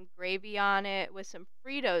 and some gravy on it with some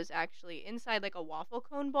Fritos actually inside like a waffle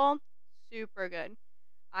cone bowl. Super good.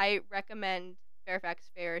 I recommend Fairfax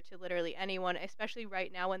Fair to literally anyone, especially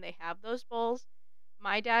right now when they have those bowls.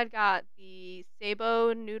 My dad got the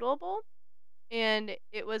Sabo noodle bowl, and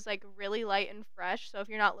it was like really light and fresh. So if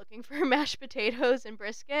you're not looking for mashed potatoes and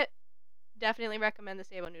brisket, definitely recommend the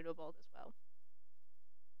Sabo noodle bowl as well.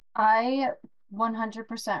 I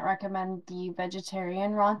 100% recommend the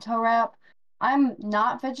vegetarian Ronto wrap. I'm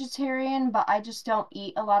not vegetarian, but I just don't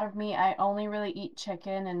eat a lot of meat. I only really eat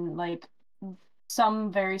chicken and like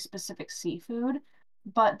some very specific seafood.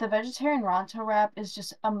 But the vegetarian Ronto wrap is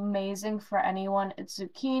just amazing for anyone. It's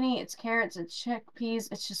zucchini, it's carrots, it's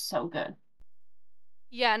chickpeas. It's just so good.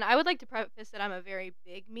 Yeah, and I would like to preface that I'm a very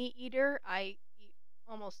big meat eater. I eat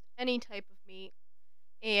almost any type of meat.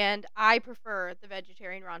 And I prefer the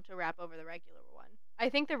vegetarian Ronto wrap over the regular one. I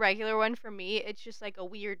think the regular one for me, it's just like a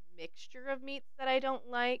weird mixture of meats that I don't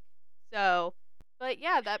like. So, but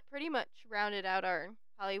yeah, that pretty much rounded out our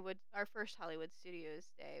first Hollywood Studios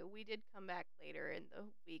day. We did come back later in the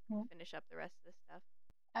week to finish up the rest of the stuff.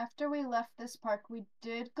 After we left this park, we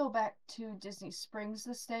did go back to Disney Springs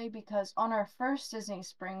this day because on our first Disney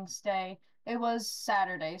Springs day, it was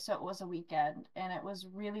Saturday, so it was a weekend, and it was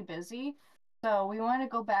really busy. So we wanted to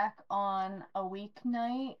go back on a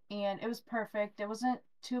weeknight, and it was perfect. It wasn't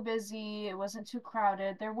too busy, it wasn't too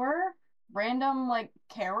crowded. There were random, like,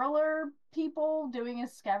 caroler people doing a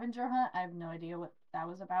scavenger hunt. I have no idea what that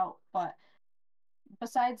was about, but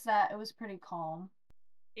besides that, it was pretty calm.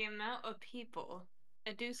 The amount of people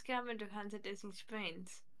that do scavenger hunts at Disney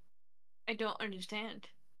Springs, I don't understand.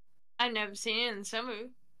 I've never seen it in the summer,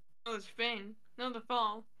 or the spring, nor the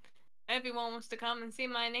fall. Everyone wants to come and see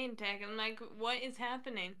my name tag. I'm like, what is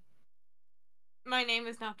happening? My name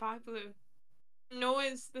is not popular, nor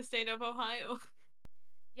is the state of Ohio.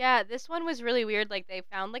 Yeah, this one was really weird. Like they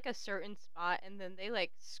found like a certain spot and then they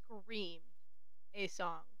like screamed a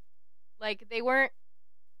song. Like they weren't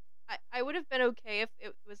I would have been okay if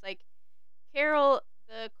it was like Carol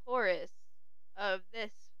the chorus of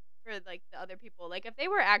this for like the other people. Like if they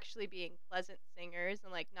were actually being pleasant singers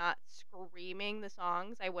and like not screaming the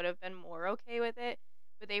songs, I would have been more okay with it.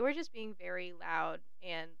 But they were just being very loud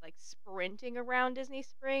and like sprinting around Disney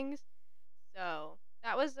Springs. So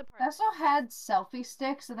that was the part. They also had selfie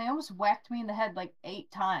sticks and they almost whacked me in the head like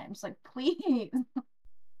 8 times. Like, please.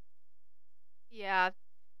 Yeah,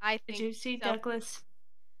 I Did think you see Douglas?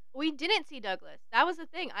 We didn't see Douglas. That was the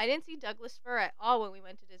thing. I didn't see Douglas fir at all when we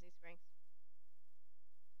went to Disney Springs.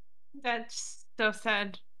 That's so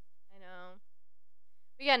sad. I know.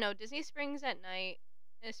 But yeah, no, Disney Springs at night,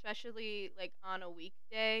 especially like on a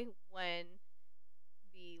weekday when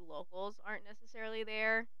the locals aren't necessarily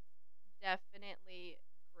there, definitely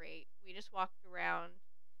great. We just walked around.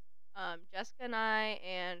 Jessica and I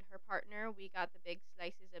and her partner, we got the big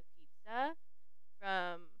slices of pizza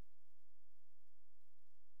from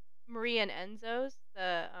Marie and Enzo's,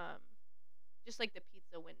 the just like the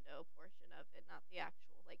pizza window portion of it, not the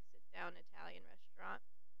actual like sit down Italian restaurant.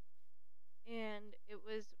 And it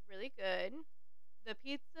was really good. The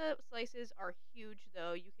pizza slices are huge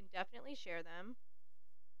though. You can definitely share them.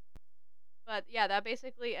 But yeah, that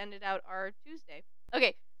basically ended out our Tuesday.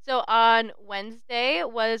 Okay, so on Wednesday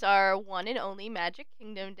was our one and only Magic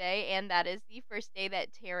Kingdom day, and that is the first day that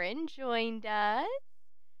Taryn joined us.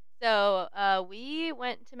 So we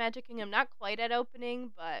went to Magic Kingdom not quite at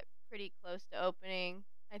opening, but pretty close to opening.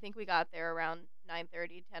 I think we got there around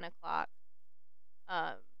 9:30, 10 o'clock.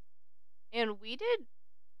 Um, and we did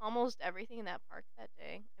almost everything in that park that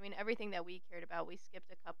day. I mean, everything that we cared about. We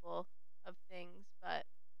skipped a couple of things, but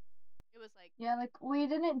it was like, Yeah, like, we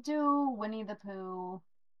didn't do Winnie the Pooh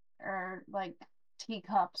or like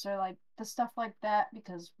teacups or like the stuff like that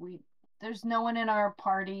because there's no one in our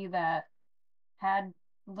party that had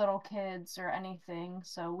little kids or anything,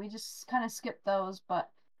 so we just kind of skipped those. But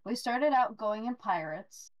we started out going in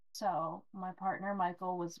Pirates, so my partner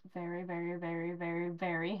Michael was very, very, very, very,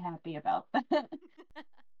 very happy about that.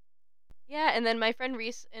 yeah. And then my friend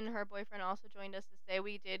Reese and her boyfriend also joined us this day.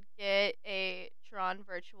 We did get a Tron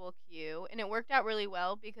virtual queue, and it worked out really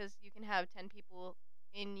well because you can have 10 people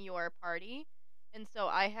in your party. And so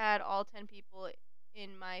I had all 10 people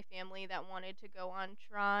in my family that wanted to go on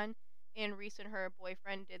Tron, and Reese and her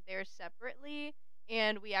boyfriend did theirs separately.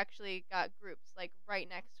 And we actually got groups like right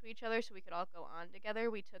next to each other so we could all go on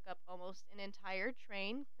together. We took up almost an entire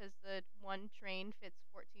train because the one train fits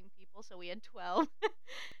 14 people, so we had 12.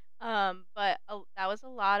 But that was a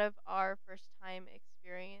lot of our first time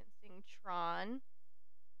experiencing Tron.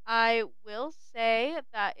 I will say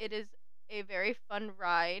that it is a very fun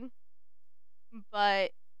ride,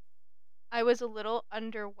 but I was a little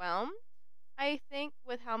underwhelmed, I think,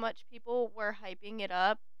 with how much people were hyping it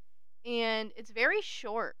up. And it's very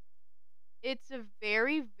short. It's a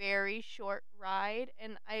very, very short ride.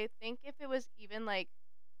 And I think if it was even like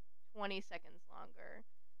 20 seconds longer,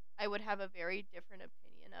 I would have a very different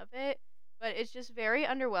opinion of it. But it's just very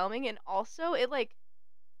underwhelming. And also, it like,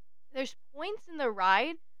 there's points in the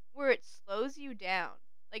ride where it slows you down.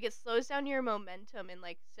 Like, it slows down your momentum in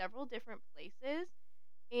like several different places.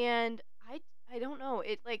 And I don't know.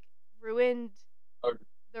 It like ruined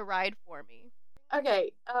the ride for me.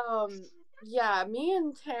 Okay, yeah, me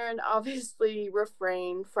and Taryn obviously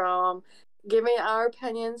refrained from giving our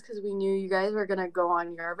opinions because we knew you guys were gonna go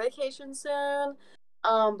on your vacation soon.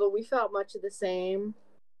 But we felt much of the same.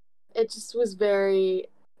 It just was very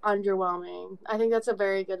underwhelming. I think that's a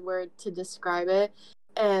very good word to describe it.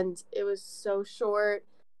 and it was so short.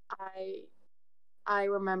 I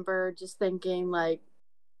remember just thinking, like,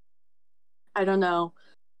 I don't know,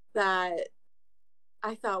 that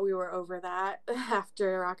I thought we were over that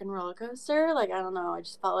after Rock and Roller Coaster. Like, I don't know, I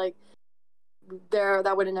just felt like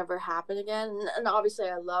that would have never happened again. And obviously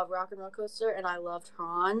I love Rock and Roller Coaster and I love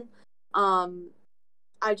Tron. um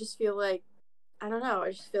I just feel like, I don't know,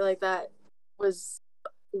 I just feel like that was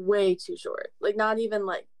way too short. Like, not even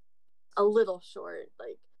like a little short.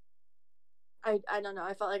 Like, I don't know,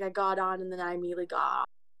 I felt like I got on and then I immediately got off.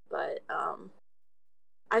 But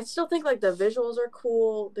I still think like the visuals are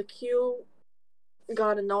cool. The queue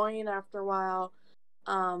got annoying after a while.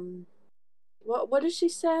 um what does she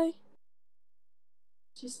say?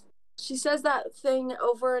 She's she says that thing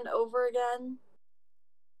over and over again.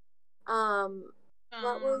 um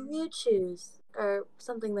what will you choose, or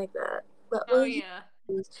something like that. What Oh will you yeah.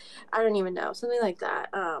 choose? I don't even know, something like that.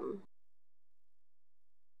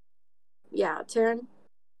 Yeah, Taryn.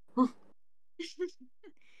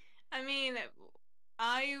 I mean,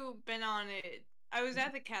 I've been on it. I was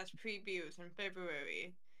at the cast previews in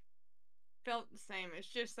February. Felt the same. It's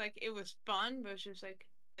just like it was fun, but it's just like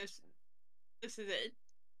this. This is it.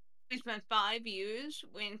 We spent 5 years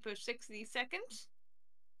waiting for 60 seconds.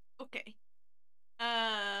 Okay.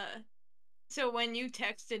 Uh. So when you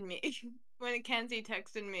texted me, when Kenzie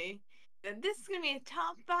texted me, that this is gonna be a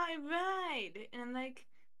top 5 ride, and I'm like,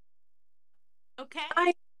 okay.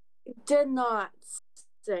 I did not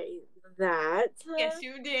say that. Yes,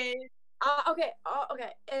 you did. Okay.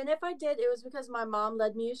 And if I did, it was because my mom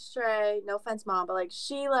led me astray. No offense, mom, but like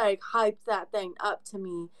she like hyped that thing up to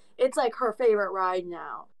me. It's like her favorite ride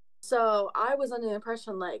now. So I was under the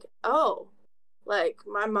impression like, oh, like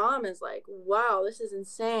my mom is like, wow, this is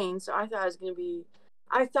insane. So I thought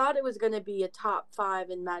it was gonna be a top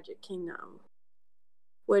 5 in Magic Kingdom,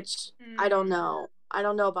 which I don't know. I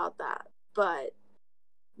don't know about that, but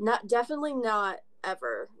not definitely not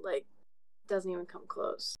ever. Like, doesn't even come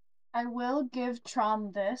close. I will give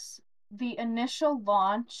Tron this. The initial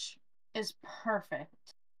launch is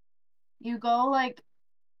perfect. You go like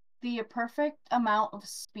the perfect amount of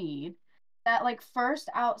speed. That like first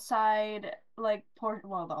outside like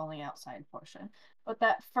well, the only outside portion, but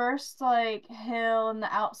that first like hill and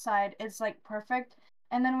the outside is like perfect.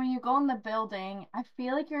 And then when you go in the building, I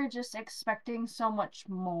feel like you're just expecting so much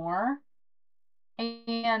more,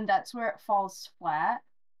 and that's where it falls flat.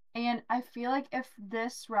 And I feel like if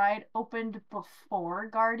this ride opened before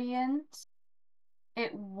Guardians,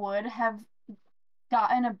 it would have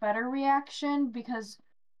gotten a better reaction, because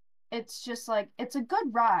it's just like it's a good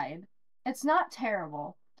ride. It's not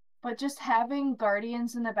terrible, but just having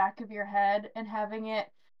Guardians in the back of your head and having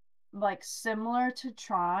it like similar to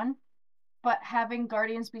Tron, but having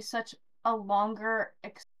Guardians be such a longer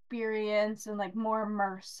experience and like more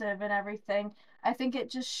immersive and everything, I think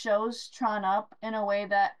it just shows Tron up in a way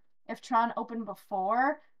that if Tron opened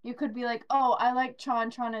before, you could be like, oh, I like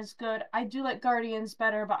Tron. Tron is good. I do like Guardians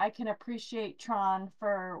better, but I can appreciate Tron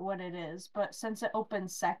for what it is. But since it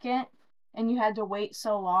opened second and you had to wait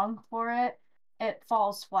so long for it, it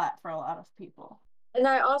falls flat for a lot of people. And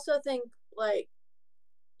I also think like,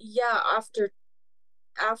 yeah, after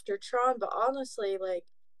Tron, but honestly, like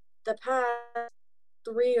the past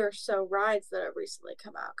 3 or so rides that have recently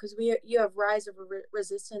come out, because you have Rise of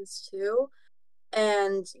Resistance too,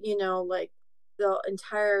 and like the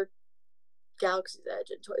entire Galaxy's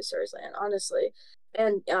Edge and Toy Story's Land, honestly,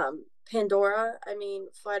 and Pandora. I mean,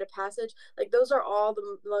 Flight of Passage. Like, those are all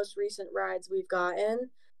the most recent rides we've gotten.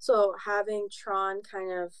 So having Tron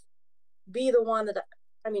kind of be the one that,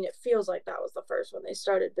 I mean, it feels like that was the first one they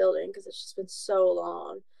started building because it's just been so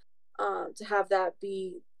long. To have that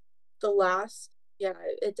be the last, yeah,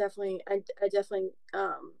 it definitely, I definitely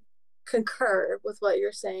concur with what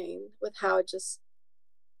you're saying with how it just,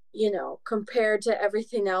 compared to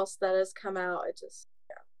everything else that has come out, it just,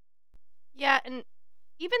 yeah. Yeah, and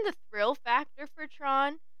even the thrill factor for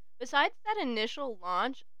Tron, besides that initial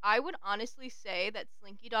launch, I would honestly say that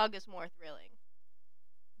Slinky Dog is more thrilling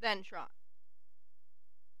than Tron.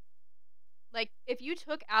 Like, if you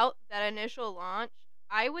took out that initial launch,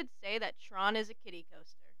 I would say that Tron is a kiddie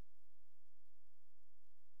coaster.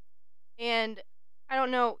 And I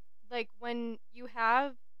don't know, like, when you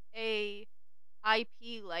have a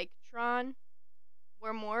IP like Tron,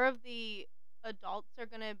 where more of the adults are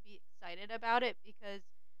gonna be excited about it because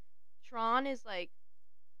Tron is like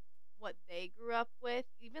what they grew up with,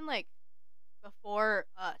 even like before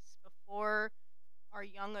us, before our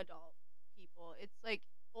young adult people. It's like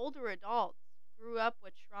older adults grew up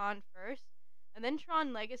with Tron first, and then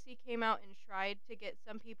Tron Legacy came out and tried to get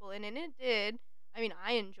some people in, and it did. I mean,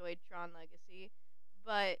 I enjoyed Tron Legacy,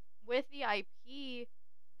 But with the IP,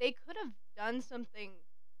 they could have done something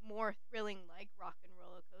more thrilling like Rock and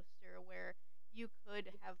Roller Coaster, where you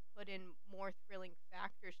could have put in more thrilling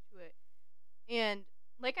factors to it. And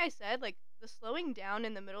like I said, like the slowing down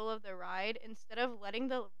in the middle of the ride, instead of letting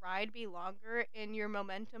the ride be longer and your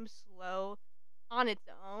momentum slow on its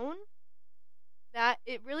own, that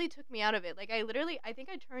it really took me out of it. Like I think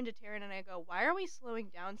I turned to Taryn and I go, "Why are we slowing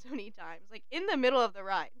down so many times? Like in the middle of the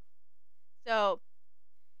ride." So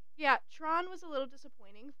yeah, Tron was a little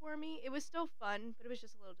disappointing for me. It was still fun, but it was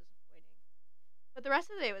just a little disappointing. But the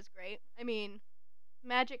rest of the day was great. I mean,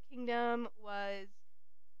 Magic Kingdom was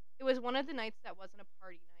it was one of the nights that wasn't a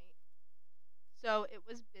party night. So it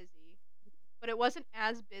was busy, but it wasn't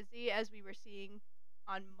as busy as we were seeing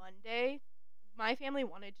on Monday. My family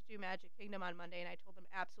wanted to do Magic Kingdom on Monday and I told them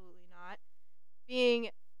absolutely not. Being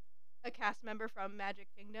a cast member from Magic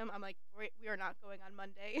Kingdom, I'm like, we are not going on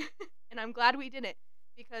Monday. And I'm glad we didn't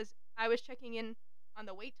because I was checking in on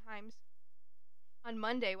the wait times on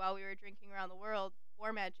Monday while we were drinking around the world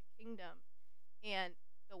for Magic Kingdom, and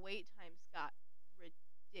the wait times got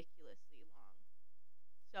ridiculously long.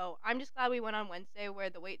 So I'm just glad we went on Wednesday where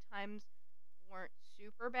the wait times weren't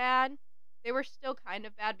super bad. They were still kind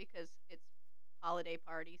of bad because it's holiday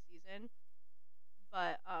party season,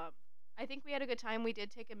 but I think we had a good time. We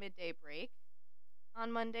did take a midday break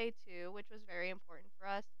on Monday too, which was very important for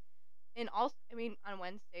us. And also, I mean, on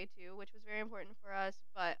Wednesday too, which was very important for us.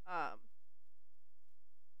 But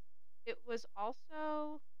it was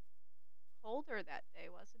also colder that day,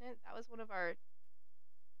 wasn't it? That was one of our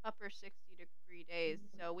upper 60-degree days.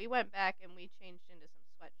 So we went back and we changed into some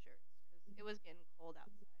sweatshirts because it was getting cold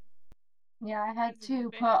outside. Yeah, I had That's a good to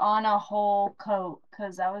bit. put on a whole coat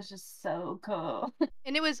because I was just so cold.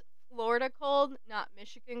 And it was Florida cold, not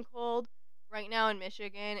Michigan cold. Right now in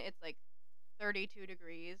Michigan, it's like 32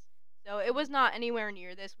 degrees. So it was not anywhere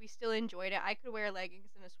near this. We still enjoyed it. I could wear leggings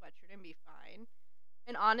and a sweatshirt and be fine.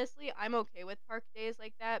 And honestly, I'm okay with park days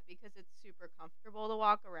like that because it's super comfortable to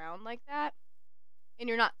walk around like that. And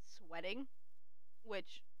you're not sweating,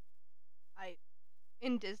 which I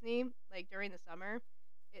in Disney, like during the summer,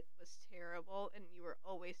 it was terrible and you were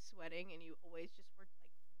always sweating and you always just were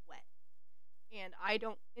like wet. And I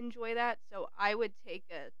don't enjoy that, so I would take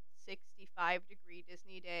a 65-degree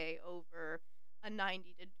Disney day over a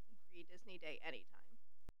 90-degree Disney day anytime.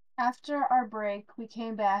 After our break, we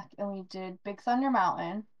came back and we did Big Thunder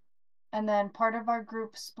Mountain. And then part of our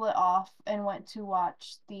group split off and went to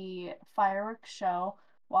watch the fireworks show,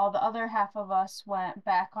 while the other half of us went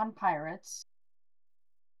back on Pirates.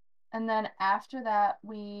 And then after that,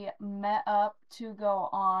 we met up to go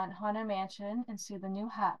on Haunted Mansion and see the new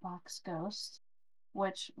Hatbox Ghost,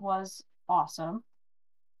 which was awesome.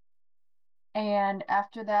 And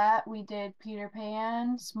after that, we did Peter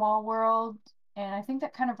Pan, Small World, and I think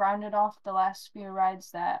that kind of rounded off the last few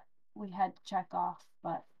rides that we had to check off.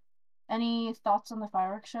 But any thoughts on the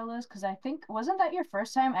fireworks show, Liz? Because I think, wasn't that your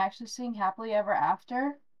first time actually seeing Happily Ever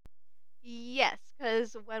After? Yes,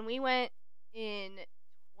 because when we went in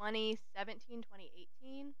 2017,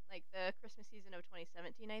 2018, like the Christmas season of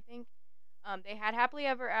 2017, I think, they had Happily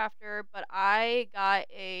Ever After, but I got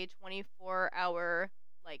a 24-hour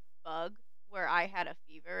like bug where I had a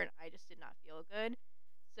fever and I just did not feel good.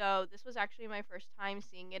 So this was actually my first time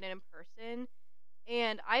seeing it in person,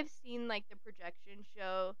 and I've seen like the projection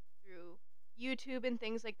show through YouTube and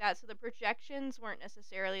things like that. So the projections weren't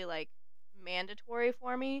necessarily like mandatory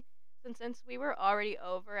for me. Since we were already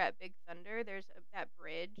over at Big Thunder, there's that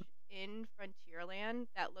bridge in Frontierland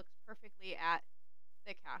that looks perfectly at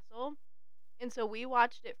the castle. And so we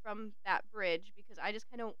watched it from that bridge because I just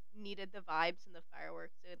kind of needed the vibes and the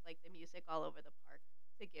fireworks and like the music all over the park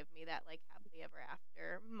to give me that like happily ever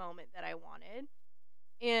after moment that I wanted.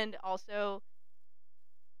 And also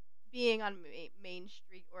being on Main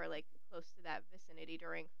Street or like close to that vicinity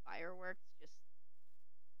during fireworks, just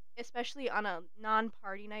especially on a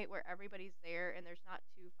non-party night where everybody's there and there's not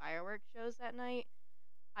two fireworks shows that night,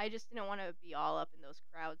 I just didn't want to be all up in those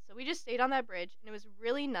crowds. So we just stayed on that bridge and it was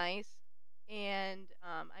really nice. And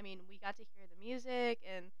I mean, we got to hear the music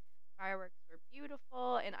and fireworks were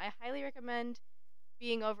beautiful. And I highly recommend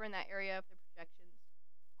being over in that area if the projections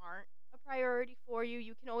aren't a priority for you.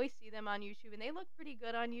 You can always see them on YouTube and they look pretty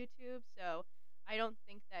good on YouTube. So I don't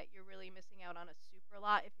think that you're really missing out on a super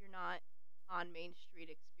lot if you're not on Main Street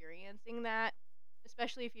experiencing that,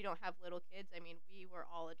 especially if you don't have little kids. I mean, we were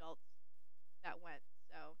all adults that went.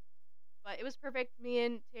 So, but it was perfect. Me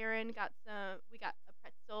and Taryn we got a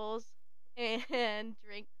pretzels and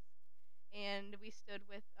drinks, and we stood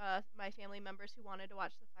with my family members who wanted to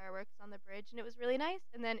watch the fireworks on the bridge, and it was really nice.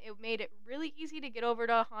 And then it made it really easy to get over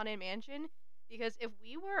to Haunted Mansion Because if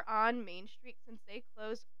we were on Main Street, since they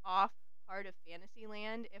closed off part of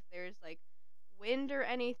Fantasyland, if there's like wind or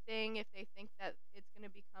anything, if they think that it's going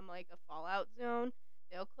to become like a fallout zone,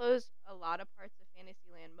 they'll close a lot of parts of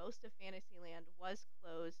Fantasyland. Most of Fantasyland was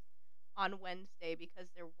closed on Wednesday because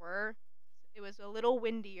it was a little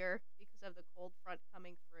windier because of the cold front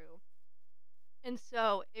coming through. And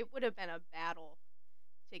so it would have been a battle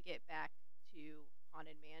to get back to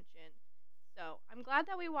Haunted Mansion. So I'm glad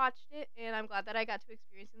that we watched it, and I'm glad that I got to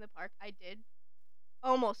experience in the park. I did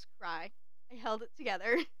almost cry. I held it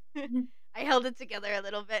together. I held it together a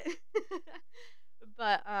little bit.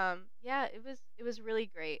 But yeah, it was really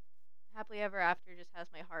great. Happily Ever After just has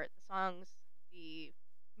my heart. The songs, the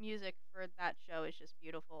music for that show is just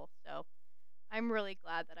beautiful. So I'm really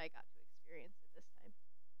glad that I got to experience it this time.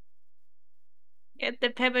 Get the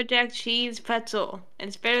pepper jack cheese pretzel.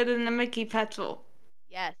 It's better than the Mickey pretzel.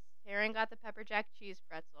 Yes, Taryn got the pepper jack cheese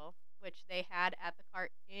pretzel, which they had at the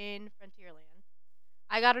cart in Frontierland.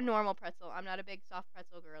 I got a normal pretzel. I'm not a big soft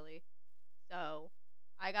pretzel girly. So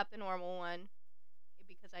I got the normal one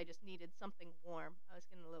because I just needed something warm. I was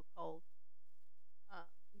getting a little cold.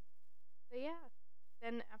 Um, but yeah,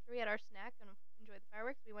 then after we had our snack and enjoyed the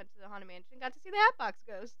fireworks, we went to the Haunted Mansion and got to see the Hatbox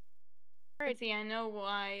Ghost. Alright. See, I know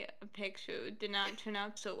why a picture did not turn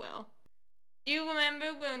out so well. Do you remember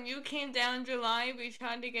when you came down in July, we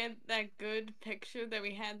tried to get that good picture that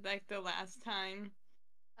we had like the last time?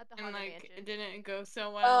 At the And Haunted like Mansion. it didn't go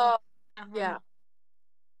so well. Yeah.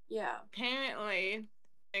 Yeah. Apparently,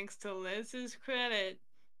 thanks to Liz's credit,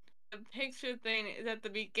 the picture thing is at the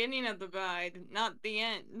beginning of the ride, not the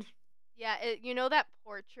end. Yeah, you know that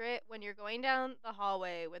portrait when you're going down the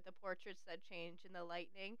hallway with the portraits that change in the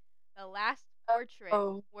lightning? The last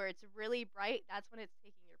portrait where it's really bright, that's when it's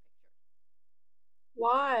taking your picture.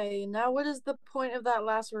 Why? Now what is the point of that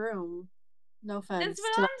last room? No offense.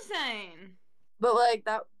 That's what I'm saying. But like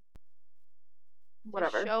that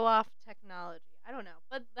whatever. To show off technology. I don't know.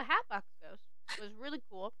 But the Hatbox Ghost was really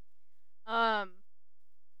cool. I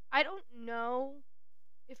don't know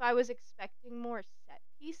if I was expecting more set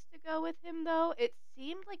piece to go with him though. It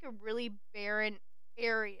seemed like a really barren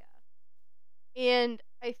area. And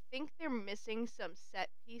I think they're missing some set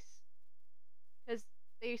piece because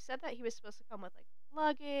they said that he was supposed to come with like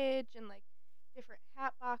luggage and like different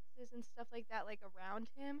hat boxes and stuff like that like around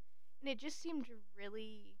him, and it just seemed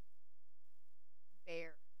really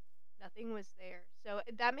bare. Nothing was there. So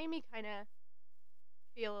that made me kind of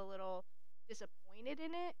feel a little disappointed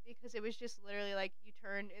in it because it was just literally like you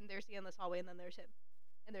turn and there's the endless hallway and then there's him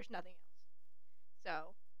and there's nothing else.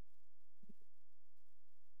 So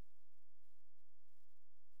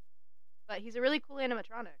but he's a really cool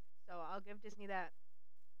animatronic, so I'll give Disney that.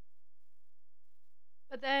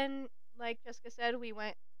 But then, like Jessica said, we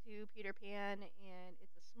went to Peter Pan and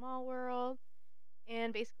It's a Small World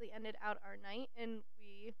and basically ended out our night. And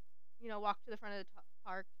we, walked to the front of the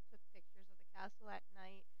park, took pictures of the castle at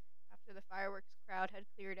night after the fireworks crowd had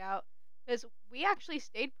cleared out. Because we actually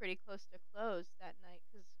stayed pretty close to close that night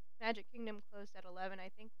because Magic Kingdom closed at 11.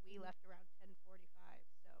 I think we left around 10:45.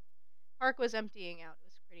 So park was emptying out. It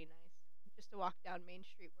was pretty nice just to walk down Main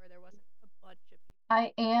Street where there wasn't a bunch of people.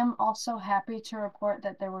 I am also happy to report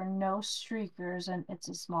that there were no streakers in It's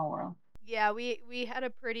a Small World. Yeah, we had a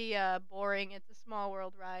pretty boring It's a Small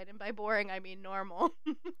World ride, and by boring I mean normal.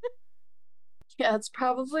 Yeah, it's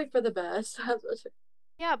probably for the best.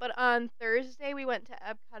 Yeah, but on Thursday we went to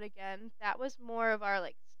Epcot again. That was more of our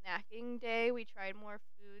like snacking day. We tried more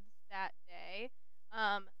foods that day.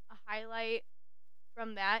 A highlight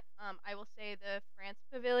from that, I will say the France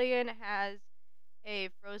Pavilion has a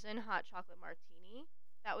frozen hot chocolate martini.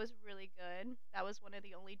 That was really good. That was one of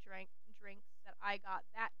the only drinks that I got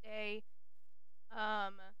that day.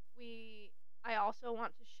 I also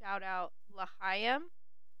want to shout out L'Chaim.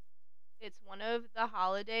 It's one of the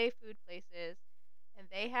holiday food places, and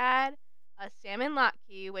they had a salmon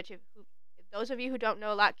latke, which if those of you who don't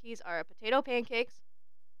know, latkes are potato pancakes,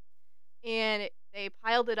 and they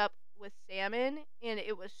piled it up with salmon, and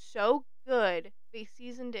it was so good. They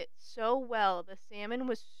seasoned it so well. The salmon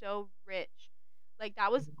was so rich. Like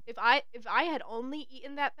that was if I had only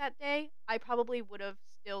eaten that day, I probably would have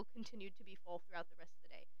still continued to be full throughout the rest of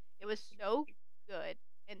the day. It was so good,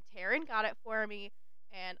 and Taryn got it for me,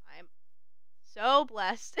 and I'm so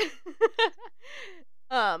blessed.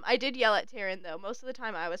 I did yell at Taryn though. Most of the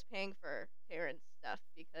time I was paying for Taryn's stuff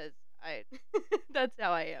because I that's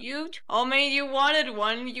how I am. You told me you wanted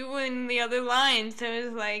one. You were in the other line, so it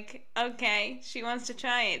was like, okay, she wants to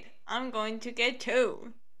try it. I'm going to get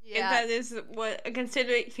two. Yeah. That is what a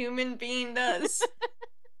considerate human being does.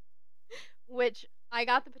 Which I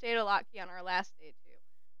got the potato latke on our last day too.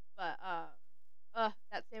 But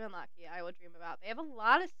That salmon latke I will dream about. They have a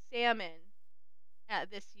lot of salmon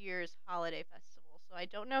at this year's holiday festival. So I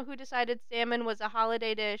don't know who decided salmon was a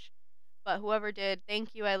holiday dish, but whoever did,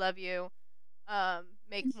 thank you, I love you.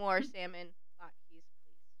 Make more salmon latkes,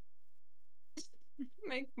 please.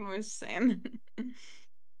 Make more salmon.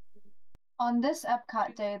 On this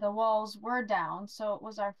Epcot day, the walls were down, so it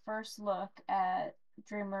was our first look at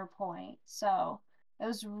Dreamer Point. So it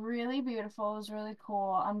was really beautiful. It was really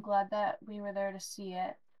cool. I'm glad that we were there to see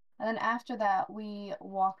it. And then after that, we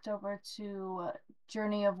walked over to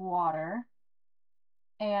Journey of Water,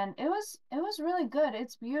 and it was really good.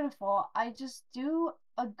 It's beautiful. I just do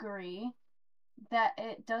agree that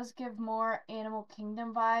it does give more Animal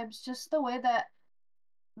Kingdom vibes, just the way that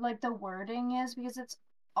like the wording is, because it's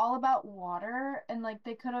all about water, and like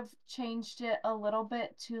they could have changed it a little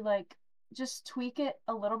bit to like just tweak it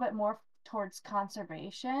a little bit more towards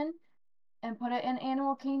conservation and put it in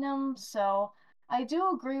Animal Kingdom. So I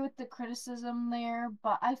do agree with the criticism there,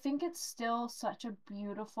 but I think it's still such a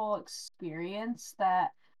beautiful experience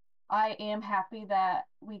that I am happy that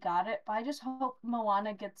we got it. But I just hope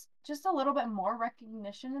Moana gets just a little bit more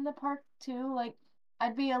recognition in the park too. Like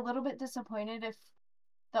I'd be a little bit disappointed if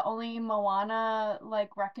the only Moana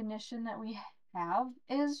like recognition that we have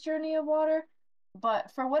is Journey of Water, but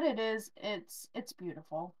for what it is, it's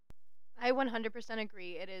beautiful. I 100%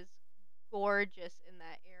 agree. It is gorgeous in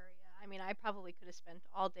that area. I mean, I probably could have spent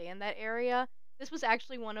all day in that area. This was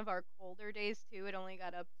actually one of our colder days too. It only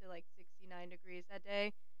got up to like 69 degrees that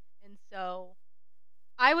day. And so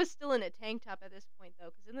I was still in a tank top at this point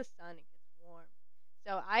though, because in the sun it gets warm.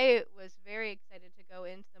 So I was very excited to go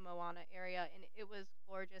into the Moana area, and it was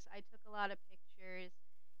gorgeous. I took a lot of pictures,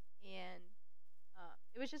 and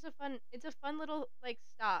it was just a fun. It's a fun little like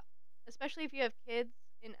stop, especially if you have kids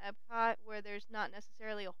in Epcot where there's not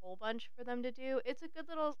necessarily a whole bunch for them to do. It's a good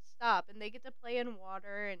little stop, and they get to play in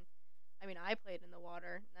water. And I mean, I played in the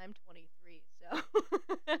water, and I'm 23,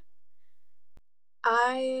 so.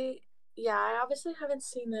 I yeah, I obviously haven't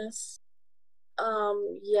seen this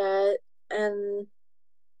yet, and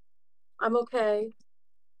I'm okay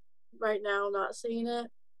right now not seeing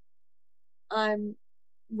it. I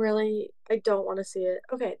don't want to see it.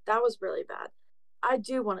 Okay, that was really bad. I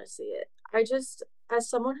do want to see it. I just, as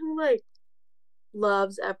someone who like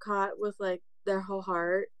loves Epcot with like their whole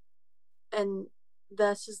heart, and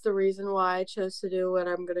that's just the reason why I chose to do what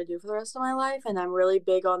I'm gonna do for the rest of my life, and I'm really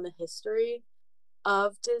big on the history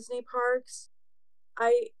of Disney parks.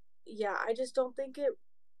 I yeah, I just don't think it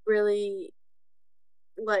really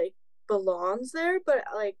like belongs there, but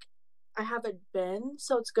like I haven't been,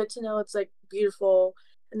 so it's good to know it's like beautiful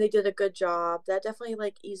and they did a good job. That definitely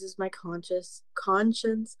like eases my conscience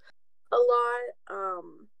a lot.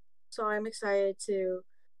 So I'm excited to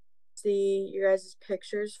see your guys'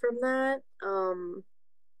 pictures from that.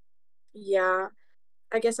 Yeah,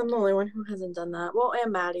 I guess I'm the only one who hasn't done that. Well,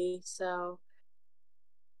 and Maddie, so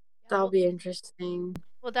Yeah, that'll be interesting.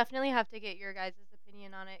 we'll definitely have to get your guys'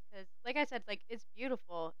 opinion on it because, like I said, like it's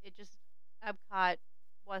beautiful. It just Epcot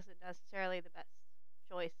wasn't necessarily the best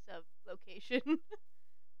choice of location.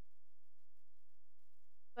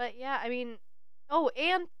 But yeah, I mean, oh,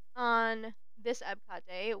 and on this Epcot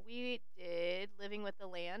day, we did Living with the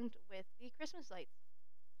Land with the Christmas lights,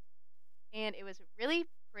 and it was really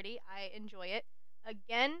pretty. I enjoy it.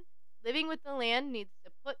 Again, Living with the Land needs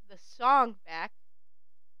to put the song back,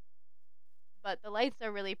 but the lights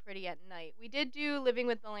are really pretty at night. We did do Living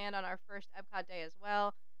with the Land on our first Epcot day as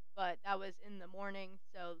well, but that was in the morning,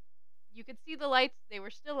 so you could see the lights. They were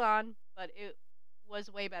still on, but it was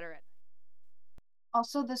way better at night.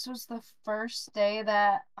 Also, this was the first day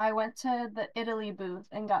that I went to the Italy booth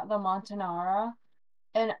and got the Montanara,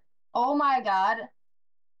 and oh my god,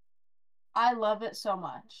 I love it so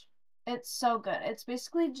much. It's so good. It's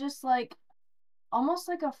basically just like almost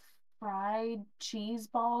like a fried cheese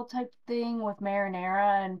ball type thing with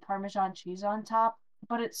marinara and Parmesan cheese on top,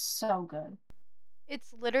 but it's so good.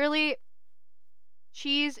 It's literally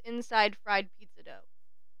cheese inside fried pizza dough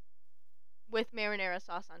with marinara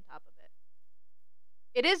sauce on top of it.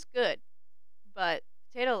 It is good, but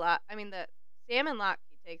I mean the salmon latke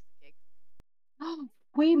takes the cake.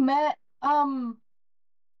 We met Oh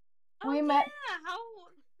we met yeah, how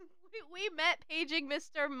we met paging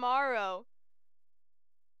Mr. Morrow.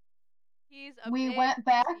 He's a we big went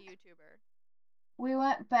back Disney YouTuber. we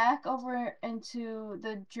went back over into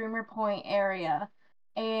the Dreamer Point area,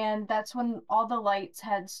 and that's when all the lights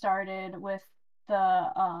had started with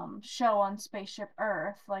the show on Spaceship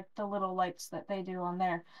Earth, like the little lights that they do on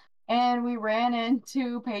there. And we ran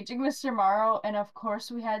into Paging Mr. Morrow, and of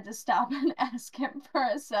course we had to stop and ask him for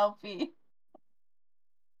a selfie.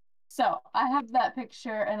 So I have that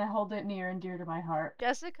picture and I hold it near and dear to my heart.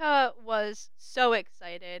 Jessica was so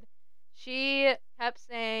excited. She kept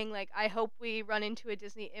saying, like, I hope we run into a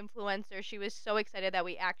Disney influencer. She was so excited that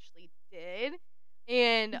we actually did.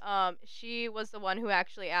 And she was the one who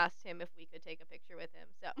actually asked him if we could take a picture with him.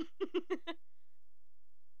 So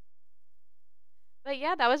But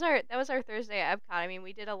yeah, that was our Thursday at Epcot. I mean,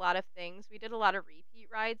 we did a lot of things. We did a lot of repeat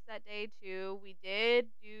rides that day too. We did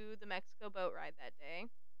do the Mexico boat ride that day.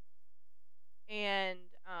 And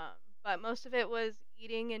but most of it was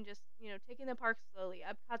eating and just, taking the park slowly.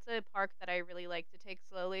 Epcot's a park that I really like to take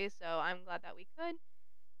slowly, so I'm glad that we could.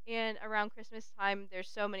 And around Christmas time, there's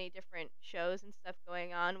so many different shows and stuff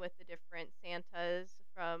going on with the different Santas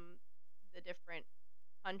from the different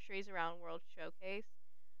countries around World Showcase.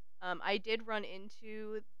 I did run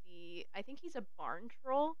into I think he's a barn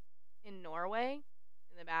troll in Norway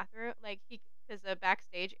in the bathroom. Like, because the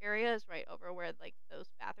backstage area is right over where, like, those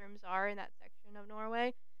bathrooms are in that section of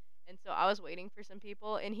Norway. And so I was waiting for some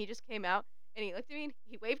people, and he just came out, and he looked at me, and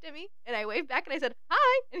he waved at me, and I waved back, and I said,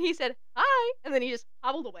 hi, and he said, hi, and then he just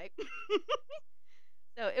hobbled away.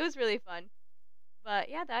 So it was really fun. But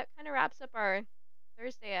yeah, that kind of wraps up our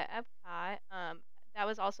Thursday at Epcot. That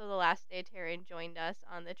was also the last day Taryn joined us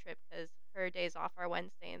on the trip because her days off are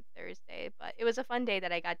Wednesday and Thursday. But it was a fun day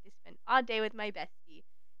that I got to spend all day with my bestie,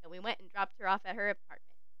 and we went and dropped her off at her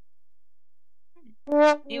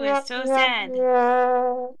apartment. He was so sad.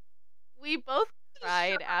 We both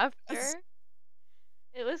cried after.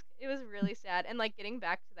 It was really sad, and like getting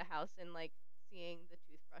back to the house and like seeing the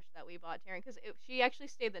toothbrush that we bought Taryn, because she actually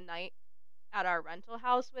stayed the night at our rental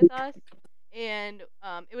house with us, and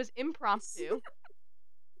it was impromptu.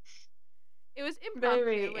 It was impromptu.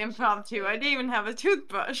 Very when she impromptu. I stayed. didn't even have a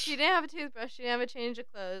toothbrush. She didn't have a toothbrush. She didn't have a change of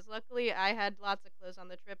clothes. Luckily, I had lots of clothes on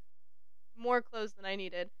the trip, more clothes than I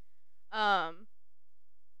needed. Um,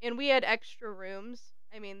 and we had extra rooms.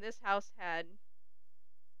 I mean, this house had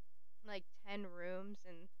like 10 rooms,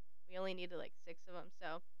 and we only needed like 6 of them.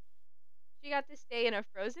 So she got to stay in a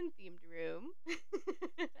Frozen themed room.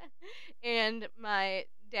 And my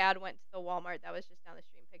dad went to the Walmart that was just down the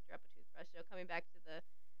street and picked her up a toothbrush. So coming back to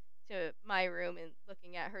my room and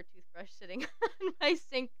looking at her toothbrush sitting on my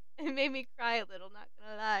sink, it made me cry a little, not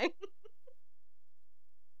gonna lie.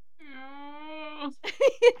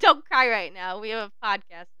 Don't cry right now. We have a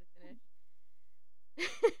podcast to finish.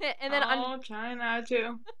 And then try not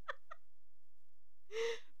to.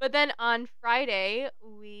 But then on Friday,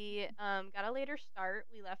 we got a later start.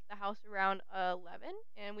 We left the house around 11,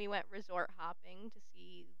 and we went resort hopping to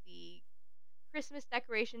see the Christmas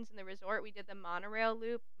decorations in the resort. We did the monorail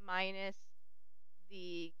loop minus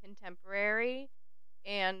the contemporary,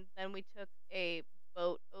 and then we took a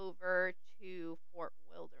boat over to Fort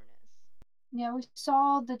Wilderness. Yeah, we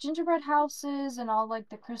saw the gingerbread houses and all like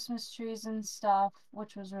the Christmas trees and stuff,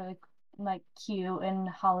 which was really like cute and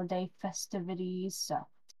holiday festivities. So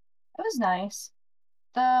it was nice.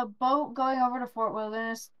 The boat going over to Fort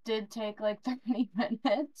Wilderness did take like 30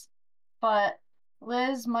 minutes, but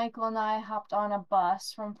Liz, Michael, and I hopped on a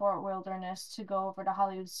bus from Fort Wilderness to go over to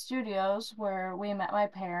Hollywood Studios where we met my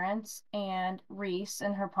parents and Reese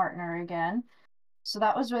and her partner again. So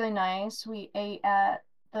that was really nice. We ate at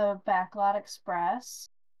the Backlot Express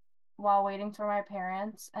while waiting for my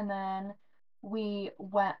parents, and then we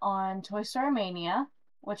went on Toy Story Mania,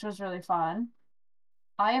 which was really fun.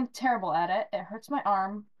 I am terrible at it. It hurts my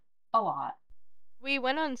arm a lot. We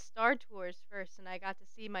went on Star Tours first, and I got to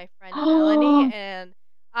see my friend Melanie, and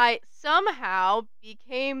I somehow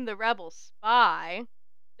became the rebel spy.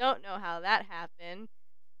 Don't know how that happened.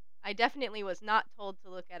 I definitely was not told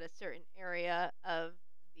to look at a certain area of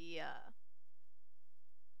the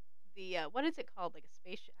what is it called, like a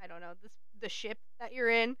spaceship? I don't know, the ship that you're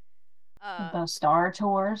in. The Star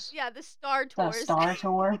Tours. Yeah, the Star The Tours. Star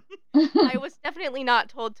Tour. I was definitely not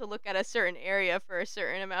told to look at a certain area for a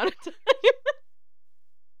certain amount of time.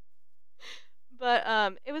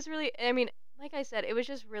 But it was really, I mean, like I said, it was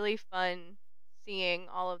just really fun seeing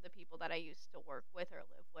all of the people that I used to work with or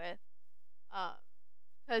live with.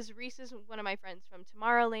 Because Reese is one of my friends from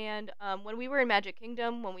Tomorrowland. When we were in Magic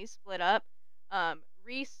Kingdom, when we split up,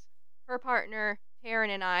 Reese, her partner, Taryn,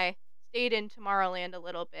 and I stayed in Tomorrowland a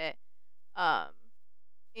little bit.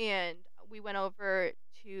 And we went over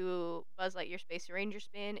to Buzz Lightyear Space Ranger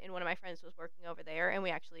Spin, and one of my friends was working over there, and we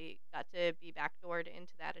actually got to be backdoored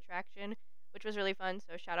into that attraction, which was really fun.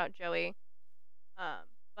 So shout out Joey.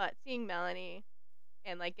 But seeing Melanie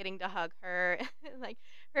and like getting to hug her, like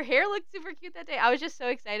her hair looked super cute that day. I was just so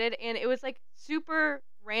excited, and it was like super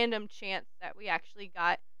random chance that we actually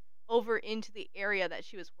got over into the area that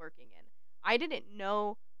she was working in. I didn't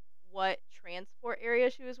know what transport area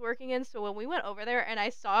she was working in. So when we went over there and I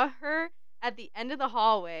saw her at the end of the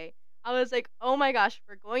hallway, I was like, "Oh my gosh,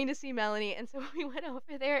 we're going to see Melanie." And so we went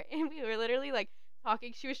over there and we were literally like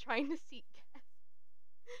talking. She was trying to seat guests.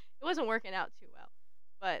 It wasn't working out too well.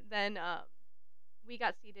 But then we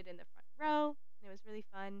got seated in the front row and it was really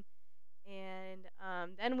fun. And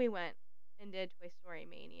then we went and did Toy Story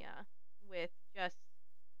Mania with just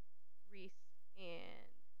Reese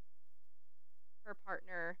and her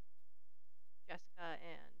partner Jessica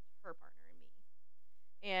and her partner and me.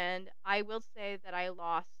 And I will say that I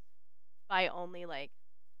lost by only like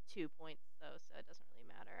 2 points though, so it doesn't really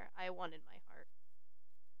matter. I won in my heart.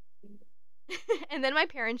 And then my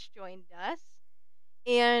parents joined us,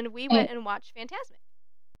 and we went and watched Fantasmic.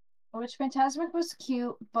 Which Fantasmic was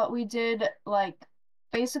cute, but we did like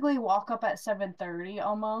basically walk up at 7:30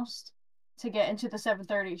 almost to get into the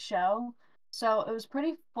 7:30 show. So it was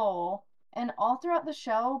pretty full, and all throughout the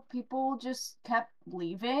show people just kept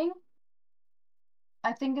leaving.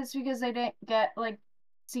 I think it's because they didn't get like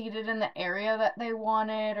seated in the area that they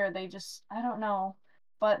wanted, or they just, I don't know.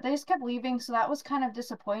 But they just kept leaving, so that was kind of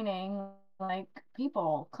disappointing. Like,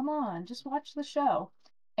 people, come on, just watch the show.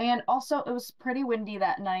 And also, it was pretty windy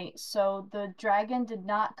that night, so the dragon did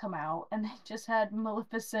not come out, and they just had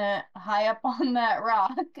Maleficent high up on that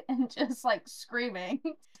rock and just like screaming.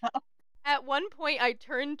 At one point, I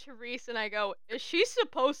turned to Reese and I go, "Is she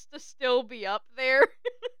supposed to still be up there?"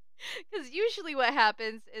 Because usually what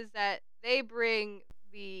happens is that they bring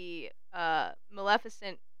the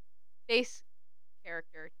Maleficent face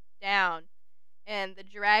character down, and the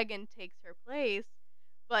dragon takes her place.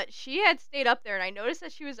 But she had stayed up there, and I noticed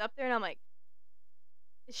that she was up there, and I'm like,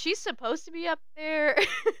 is she supposed to be up there?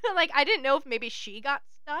 Like, I didn't know if maybe she got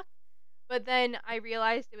stuck, but then I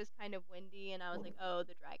realized it was kind of windy, and I was like, oh,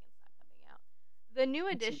 the dragon's not coming out. The new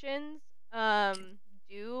additions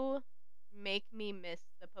do make me miss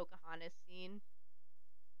the Pocahontas scene.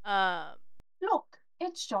 Look,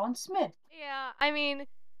 it's John Smith. Yeah, I mean,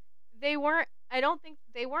 I don't think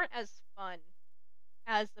they weren't as fun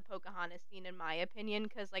as the Pocahontas scene, in my opinion,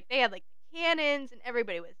 because like they had like the cannons and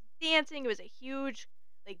everybody was dancing. It was a huge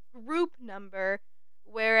like group number,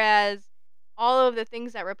 whereas all of the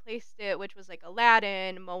things that replaced it, which was like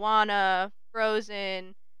Aladdin, Moana,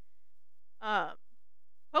 Frozen, um,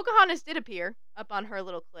 Pocahontas did appear up on her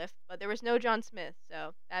little cliff, but there was no John Smith,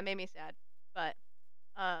 so that made me sad. But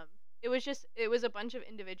um, it was a bunch of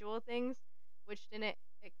individual things, which didn't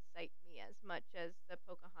excite me as much as the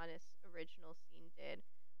Pocahontas original scene did.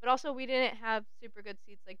 But also, we didn't have super good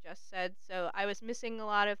seats, like Jess said, so I was missing a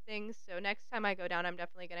lot of things. So next time I go down, I'm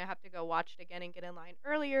definitely gonna have to go watch it again and get in line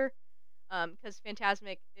earlier, because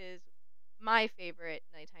Fantasmic is my favorite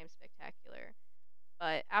nighttime spectacular.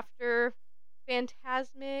 But after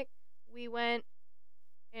Fantasmic, we went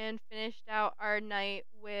and finished out our night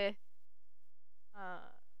with uh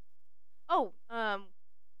oh,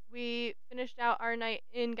 we finished out our night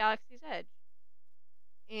in Galaxy's Edge.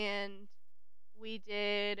 And we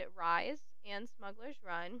did Rise and Smuggler's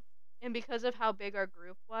Run. And because of how big our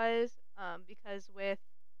group was, because with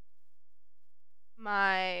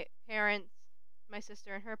my parents, my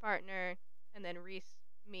sister and her partner, and then Reese,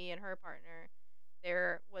 me and her partner,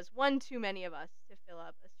 there was one too many of us to fill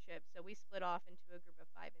up a ship, so we split off into a group of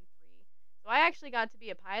 5 and 3. So I actually got to be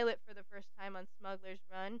a pilot for the first time on Smuggler's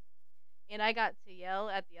Run, and I got to yell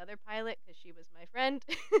at the other pilot because she was my friend.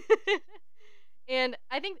 And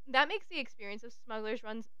I think that makes the experience of Smuggler's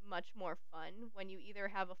Runs much more fun when you either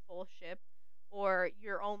have a full ship or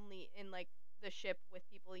you're only in like the ship with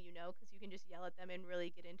people you know, because you can just yell at them and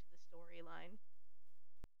really get into the storyline.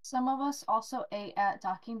 Some of us also ate at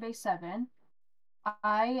Docking Bay 7.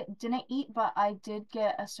 I didn't eat, but I did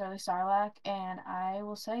get a Surly Sarlacc, and I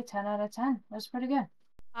will say 10 out of 10. It was pretty good.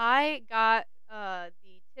 I got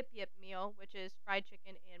the tip yip meal, which is fried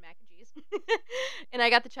chicken and mac and cheese, and I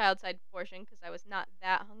got the child side portion because I was not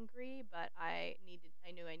that hungry, but I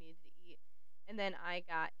knew I needed to eat, and then I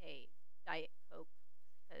got a diet coke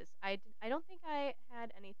because I don't think I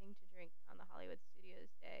had anything to drink on the Hollywood Studios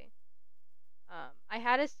day. I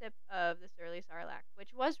had a sip of the Surly Sarlacc,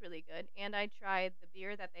 which was really good, and I tried the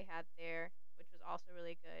beer that they had there, which was also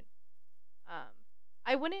really good. Um,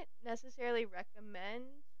 I wouldn't necessarily recommend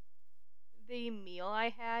the meal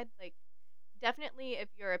I had. Like, definitely if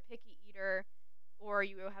you're a picky eater or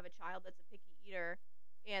you have a child that's a picky eater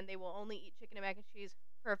and they will only eat chicken and mac and cheese,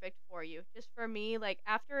 perfect for you. Just for me, like,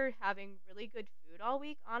 after having really good food all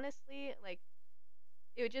week, honestly, like,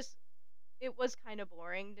 it just it was kind of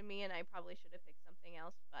boring to me, and I probably should have picked something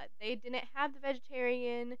else. But they didn't have the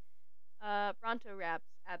vegetarian Ronto wraps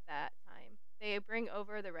at that time. They bring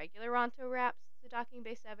over the regular Ronto wraps, to Docking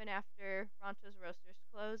Bay 7 after Rancho's Roasters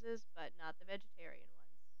closes, but not the vegetarian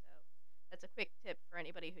ones. So that's a quick tip for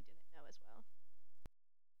anybody who didn't know as well.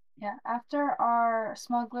 Yeah, after our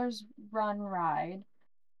Smuggler's Run ride,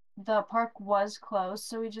 the park was closed,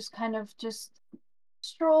 so we just kind of just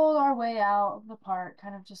strolled our way out of the park,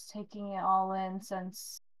 kind of just taking it all in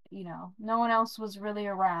since, no one else was really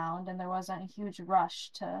around and there wasn't a huge rush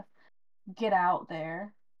to get out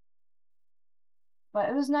there. But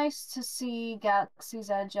it was nice to see Galaxy's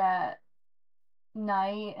Edge at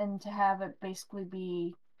night and to have it basically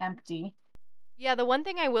be empty. Yeah, the one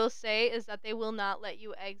thing I will say is that they will not let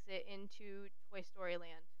you exit into Toy Story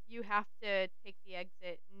Land. You have to take the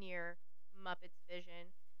exit near Muppets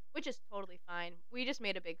Vision, which is totally fine. We just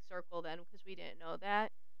made a big circle then because we didn't know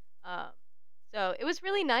that. Um, so it was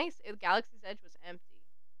really nice. Galaxy's Edge was empty.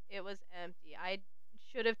 It was empty. I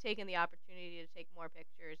should have taken the opportunity to take more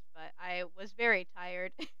pictures, but I was very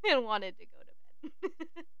tired and wanted to go to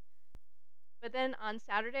bed. But then on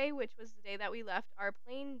Saturday, which was the day that we left, our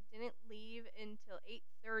plane didn't leave until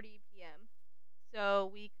 8:30 p.m.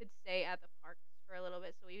 So we could stay at the parks for a little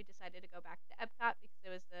bit. So we decided to go back to Epcot because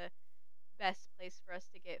it was the best place for us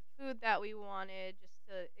to get food that we wanted, just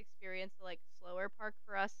to experience the slower park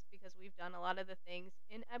for us because we've done a lot of the things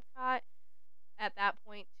in Epcot at that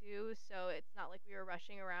point too. So it's not like we were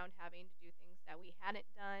rushing around having to do things that we hadn't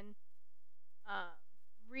done. Um,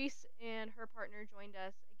 Reese and her partner joined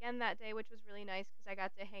us again that day, which was really nice because I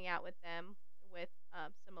got to hang out with them with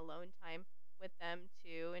some alone time with them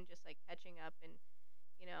too, and just catching up and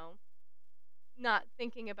you know not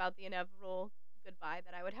thinking about the inevitable goodbye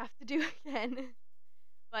that I would have to do again.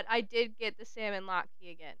 But I did get the salmon latke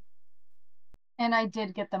again. And I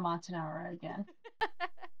did get the Montanara again.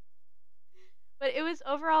 But it was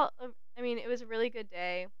overall, I mean, it was a really good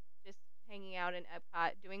day. Just hanging out in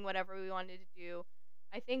Epcot, doing whatever we wanted to do.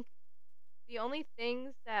 I think the only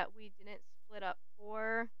things that we didn't split up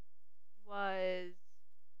for was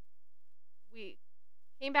we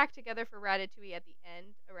came back together for Ratatouille at the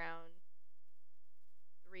end around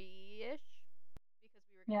 3-ish because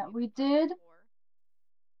we were Yeah, gonna we do the park did. before.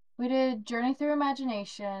 We did Journey Through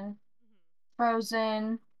Imagination,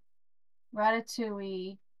 Frozen,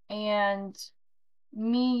 Ratatouille, and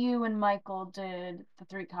me, you, and Michael did the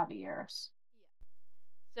Three Caballeros.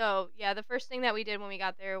 So, yeah, the first thing that we did when we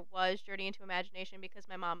got there was Journey into Imagination because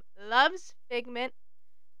my mom loves Figment,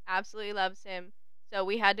 absolutely loves him. So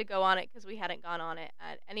we had to go on it because we hadn't gone on it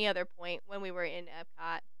at any other point when we were in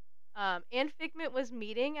Epcot. And Figment was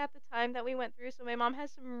meeting at the time that we went through, so my mom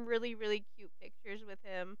has some really, really cute pictures with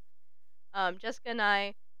him. Jessica and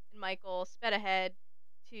I and Michael sped ahead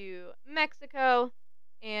to Mexico,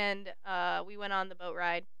 and we went on the boat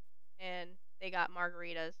ride, and they got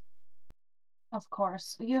margaritas. Of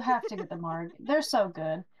course, you have to get the marg. They're so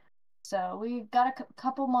good. So we got a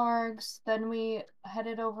couple margs, then we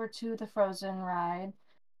headed over to the Frozen ride.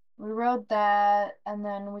 We rode that, and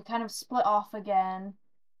then we kind of split off again.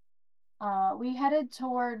 We headed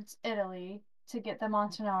towards Italy to get the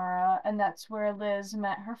Montanara, and that's where Liz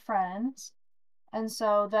met her friends. And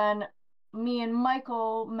so then me and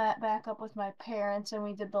Michael met back up with my parents, and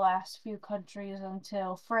we did the last few countries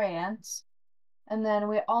until France. And then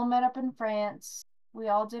we all met up in France. We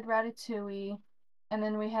all did Ratatouille. And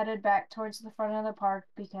then we headed back towards the front of the park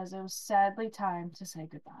because it was sadly time to say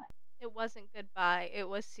goodbye. It wasn't goodbye. It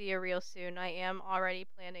was see you real soon. I am already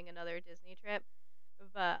planning another Disney trip.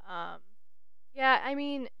 But yeah, I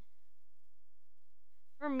mean,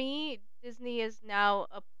 for me, Disney is now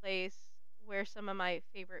a place where some of my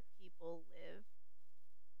favorite people live.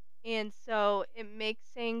 And so it makes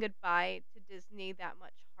saying goodbye to Disney that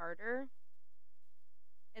much harder.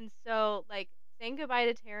 And so saying goodbye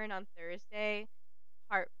to Taryn on Thursday,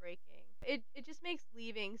 heartbreaking. It just makes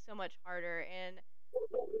leaving so much harder, and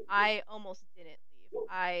I almost didn't leave.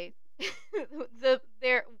 I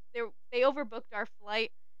they overbooked our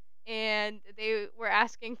flight, and they were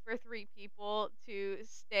asking for 3 people to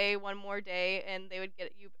stay one more day, and they would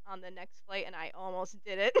get you on the next flight, and I almost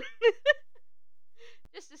did it.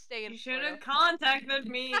 Just to stay in You should Florida. have contacted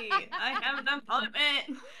me. I have an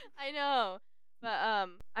appointment. I know, but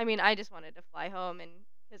I mean, I just wanted to fly home, and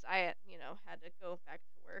because I had to go back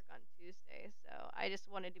to work on Tuesday, so I just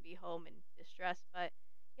wanted to be home and distressed. But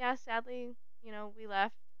yeah, sadly, we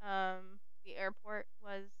left. The airport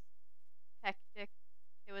was hectic.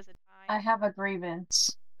 It was a I time. have a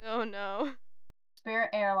grievance. Oh no. Spirit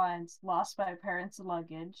Airlines lost my parents'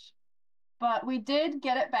 luggage, but we did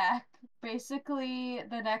get it back basically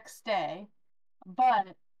the next day.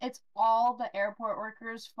 But it's all the airport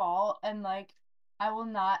workers' fault, and I will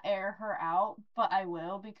not air her out, but I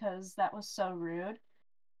will because that was so rude.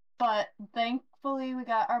 but thankfully we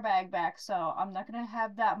got our bag back, so I'm not gonna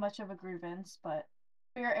have that much of a grievance. But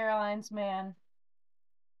Spirit Airlines, man,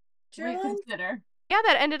 reconsider. Yeah,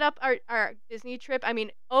 that ended up our Disney trip. I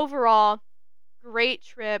mean, overall, great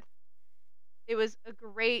trip. It was a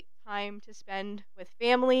great time to spend with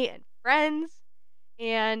family and friends.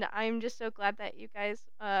 And I'm just so glad that you guys,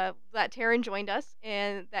 that Taryn joined us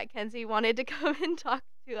and that Kenzie wanted to come and talk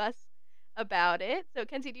to us about it. So,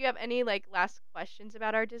 Kenzie, do you have any like last questions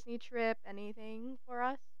about our Disney trip? Anything for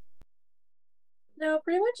us? No,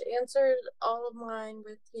 pretty much answered all of mine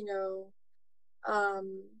with,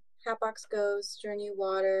 Hatbox Ghost, Journey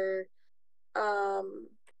Water,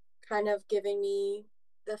 kind of giving me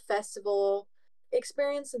the festival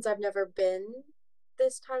experience since I've never been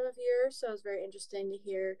this time of year. So it was very interesting to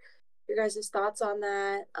hear your guys' thoughts on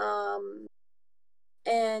that.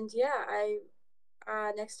 And yeah,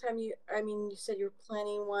 next time you said you were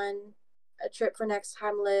planning a trip for next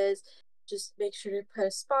time, Liz. Just make sure to put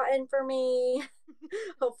a spot in for me.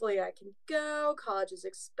 Hopefully I can go. College is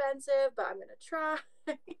expensive, but I'm gonna try.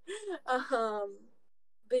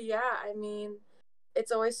 But yeah, I mean,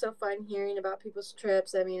 it's always so fun hearing about people's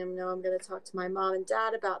trips. I mean, I know I'm gonna talk to my mom and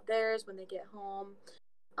dad about theirs when they get home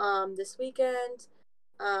this weekend.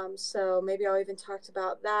 So maybe I'll even talk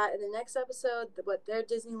about that in the next episode, what their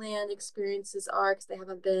Disneyland experiences are, because they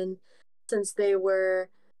haven't been since they were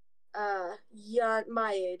young,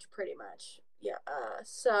 my age, pretty much. Yeah.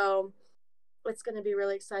 So it's going to be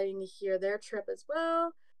really exciting to hear their trip as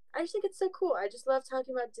well. I just think it's so cool. I just love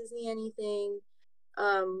talking about Disney anything,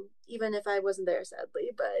 even if I wasn't there,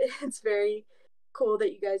 sadly. But it's very cool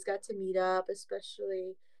that you guys got to meet up,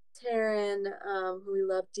 especially Taryn, who we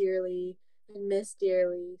love dearly and miss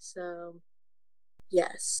dearly. So,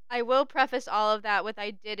 yes. I will preface all of that with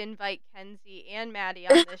I did invite Kenzie and Maddie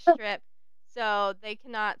on this trip, so they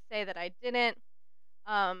cannot say that I didn't.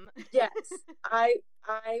 Yes, I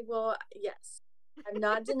will. Yes, I'm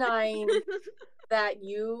not denying that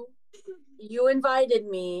you invited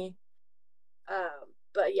me.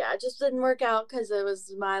 But yeah, it just didn't work out because it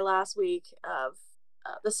was my last week of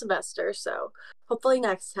the semester. So hopefully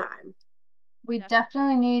next time. We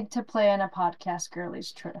definitely need to plan a podcast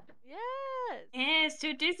girlies trip. Yes. Yes,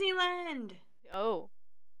 to Disneyland. Oh,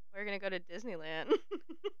 we're gonna go to Disneyland.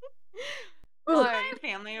 My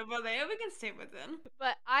family over there. We can stay with them.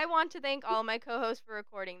 But I want to thank all my co-hosts for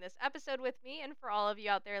recording this episode with me and for all of you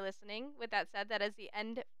out there listening. With that said, that is the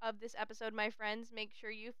end of this episode, my friends. Make sure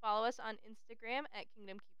you follow us on Instagram at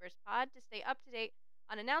Kingdom Keepers Pod to stay up to date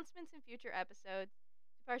on announcements and future episodes.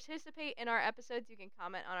 To participate in our episodes, you can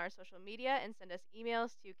comment on our social media and send us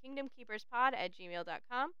emails to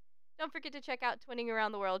kingdomkeeperspod@gmail.com. Don't forget to check out Twinning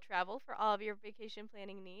Around the World Travel for all of your vacation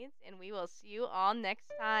planning needs, and we will see you all next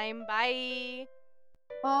time. Bye!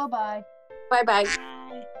 Bye-bye. Bye-bye.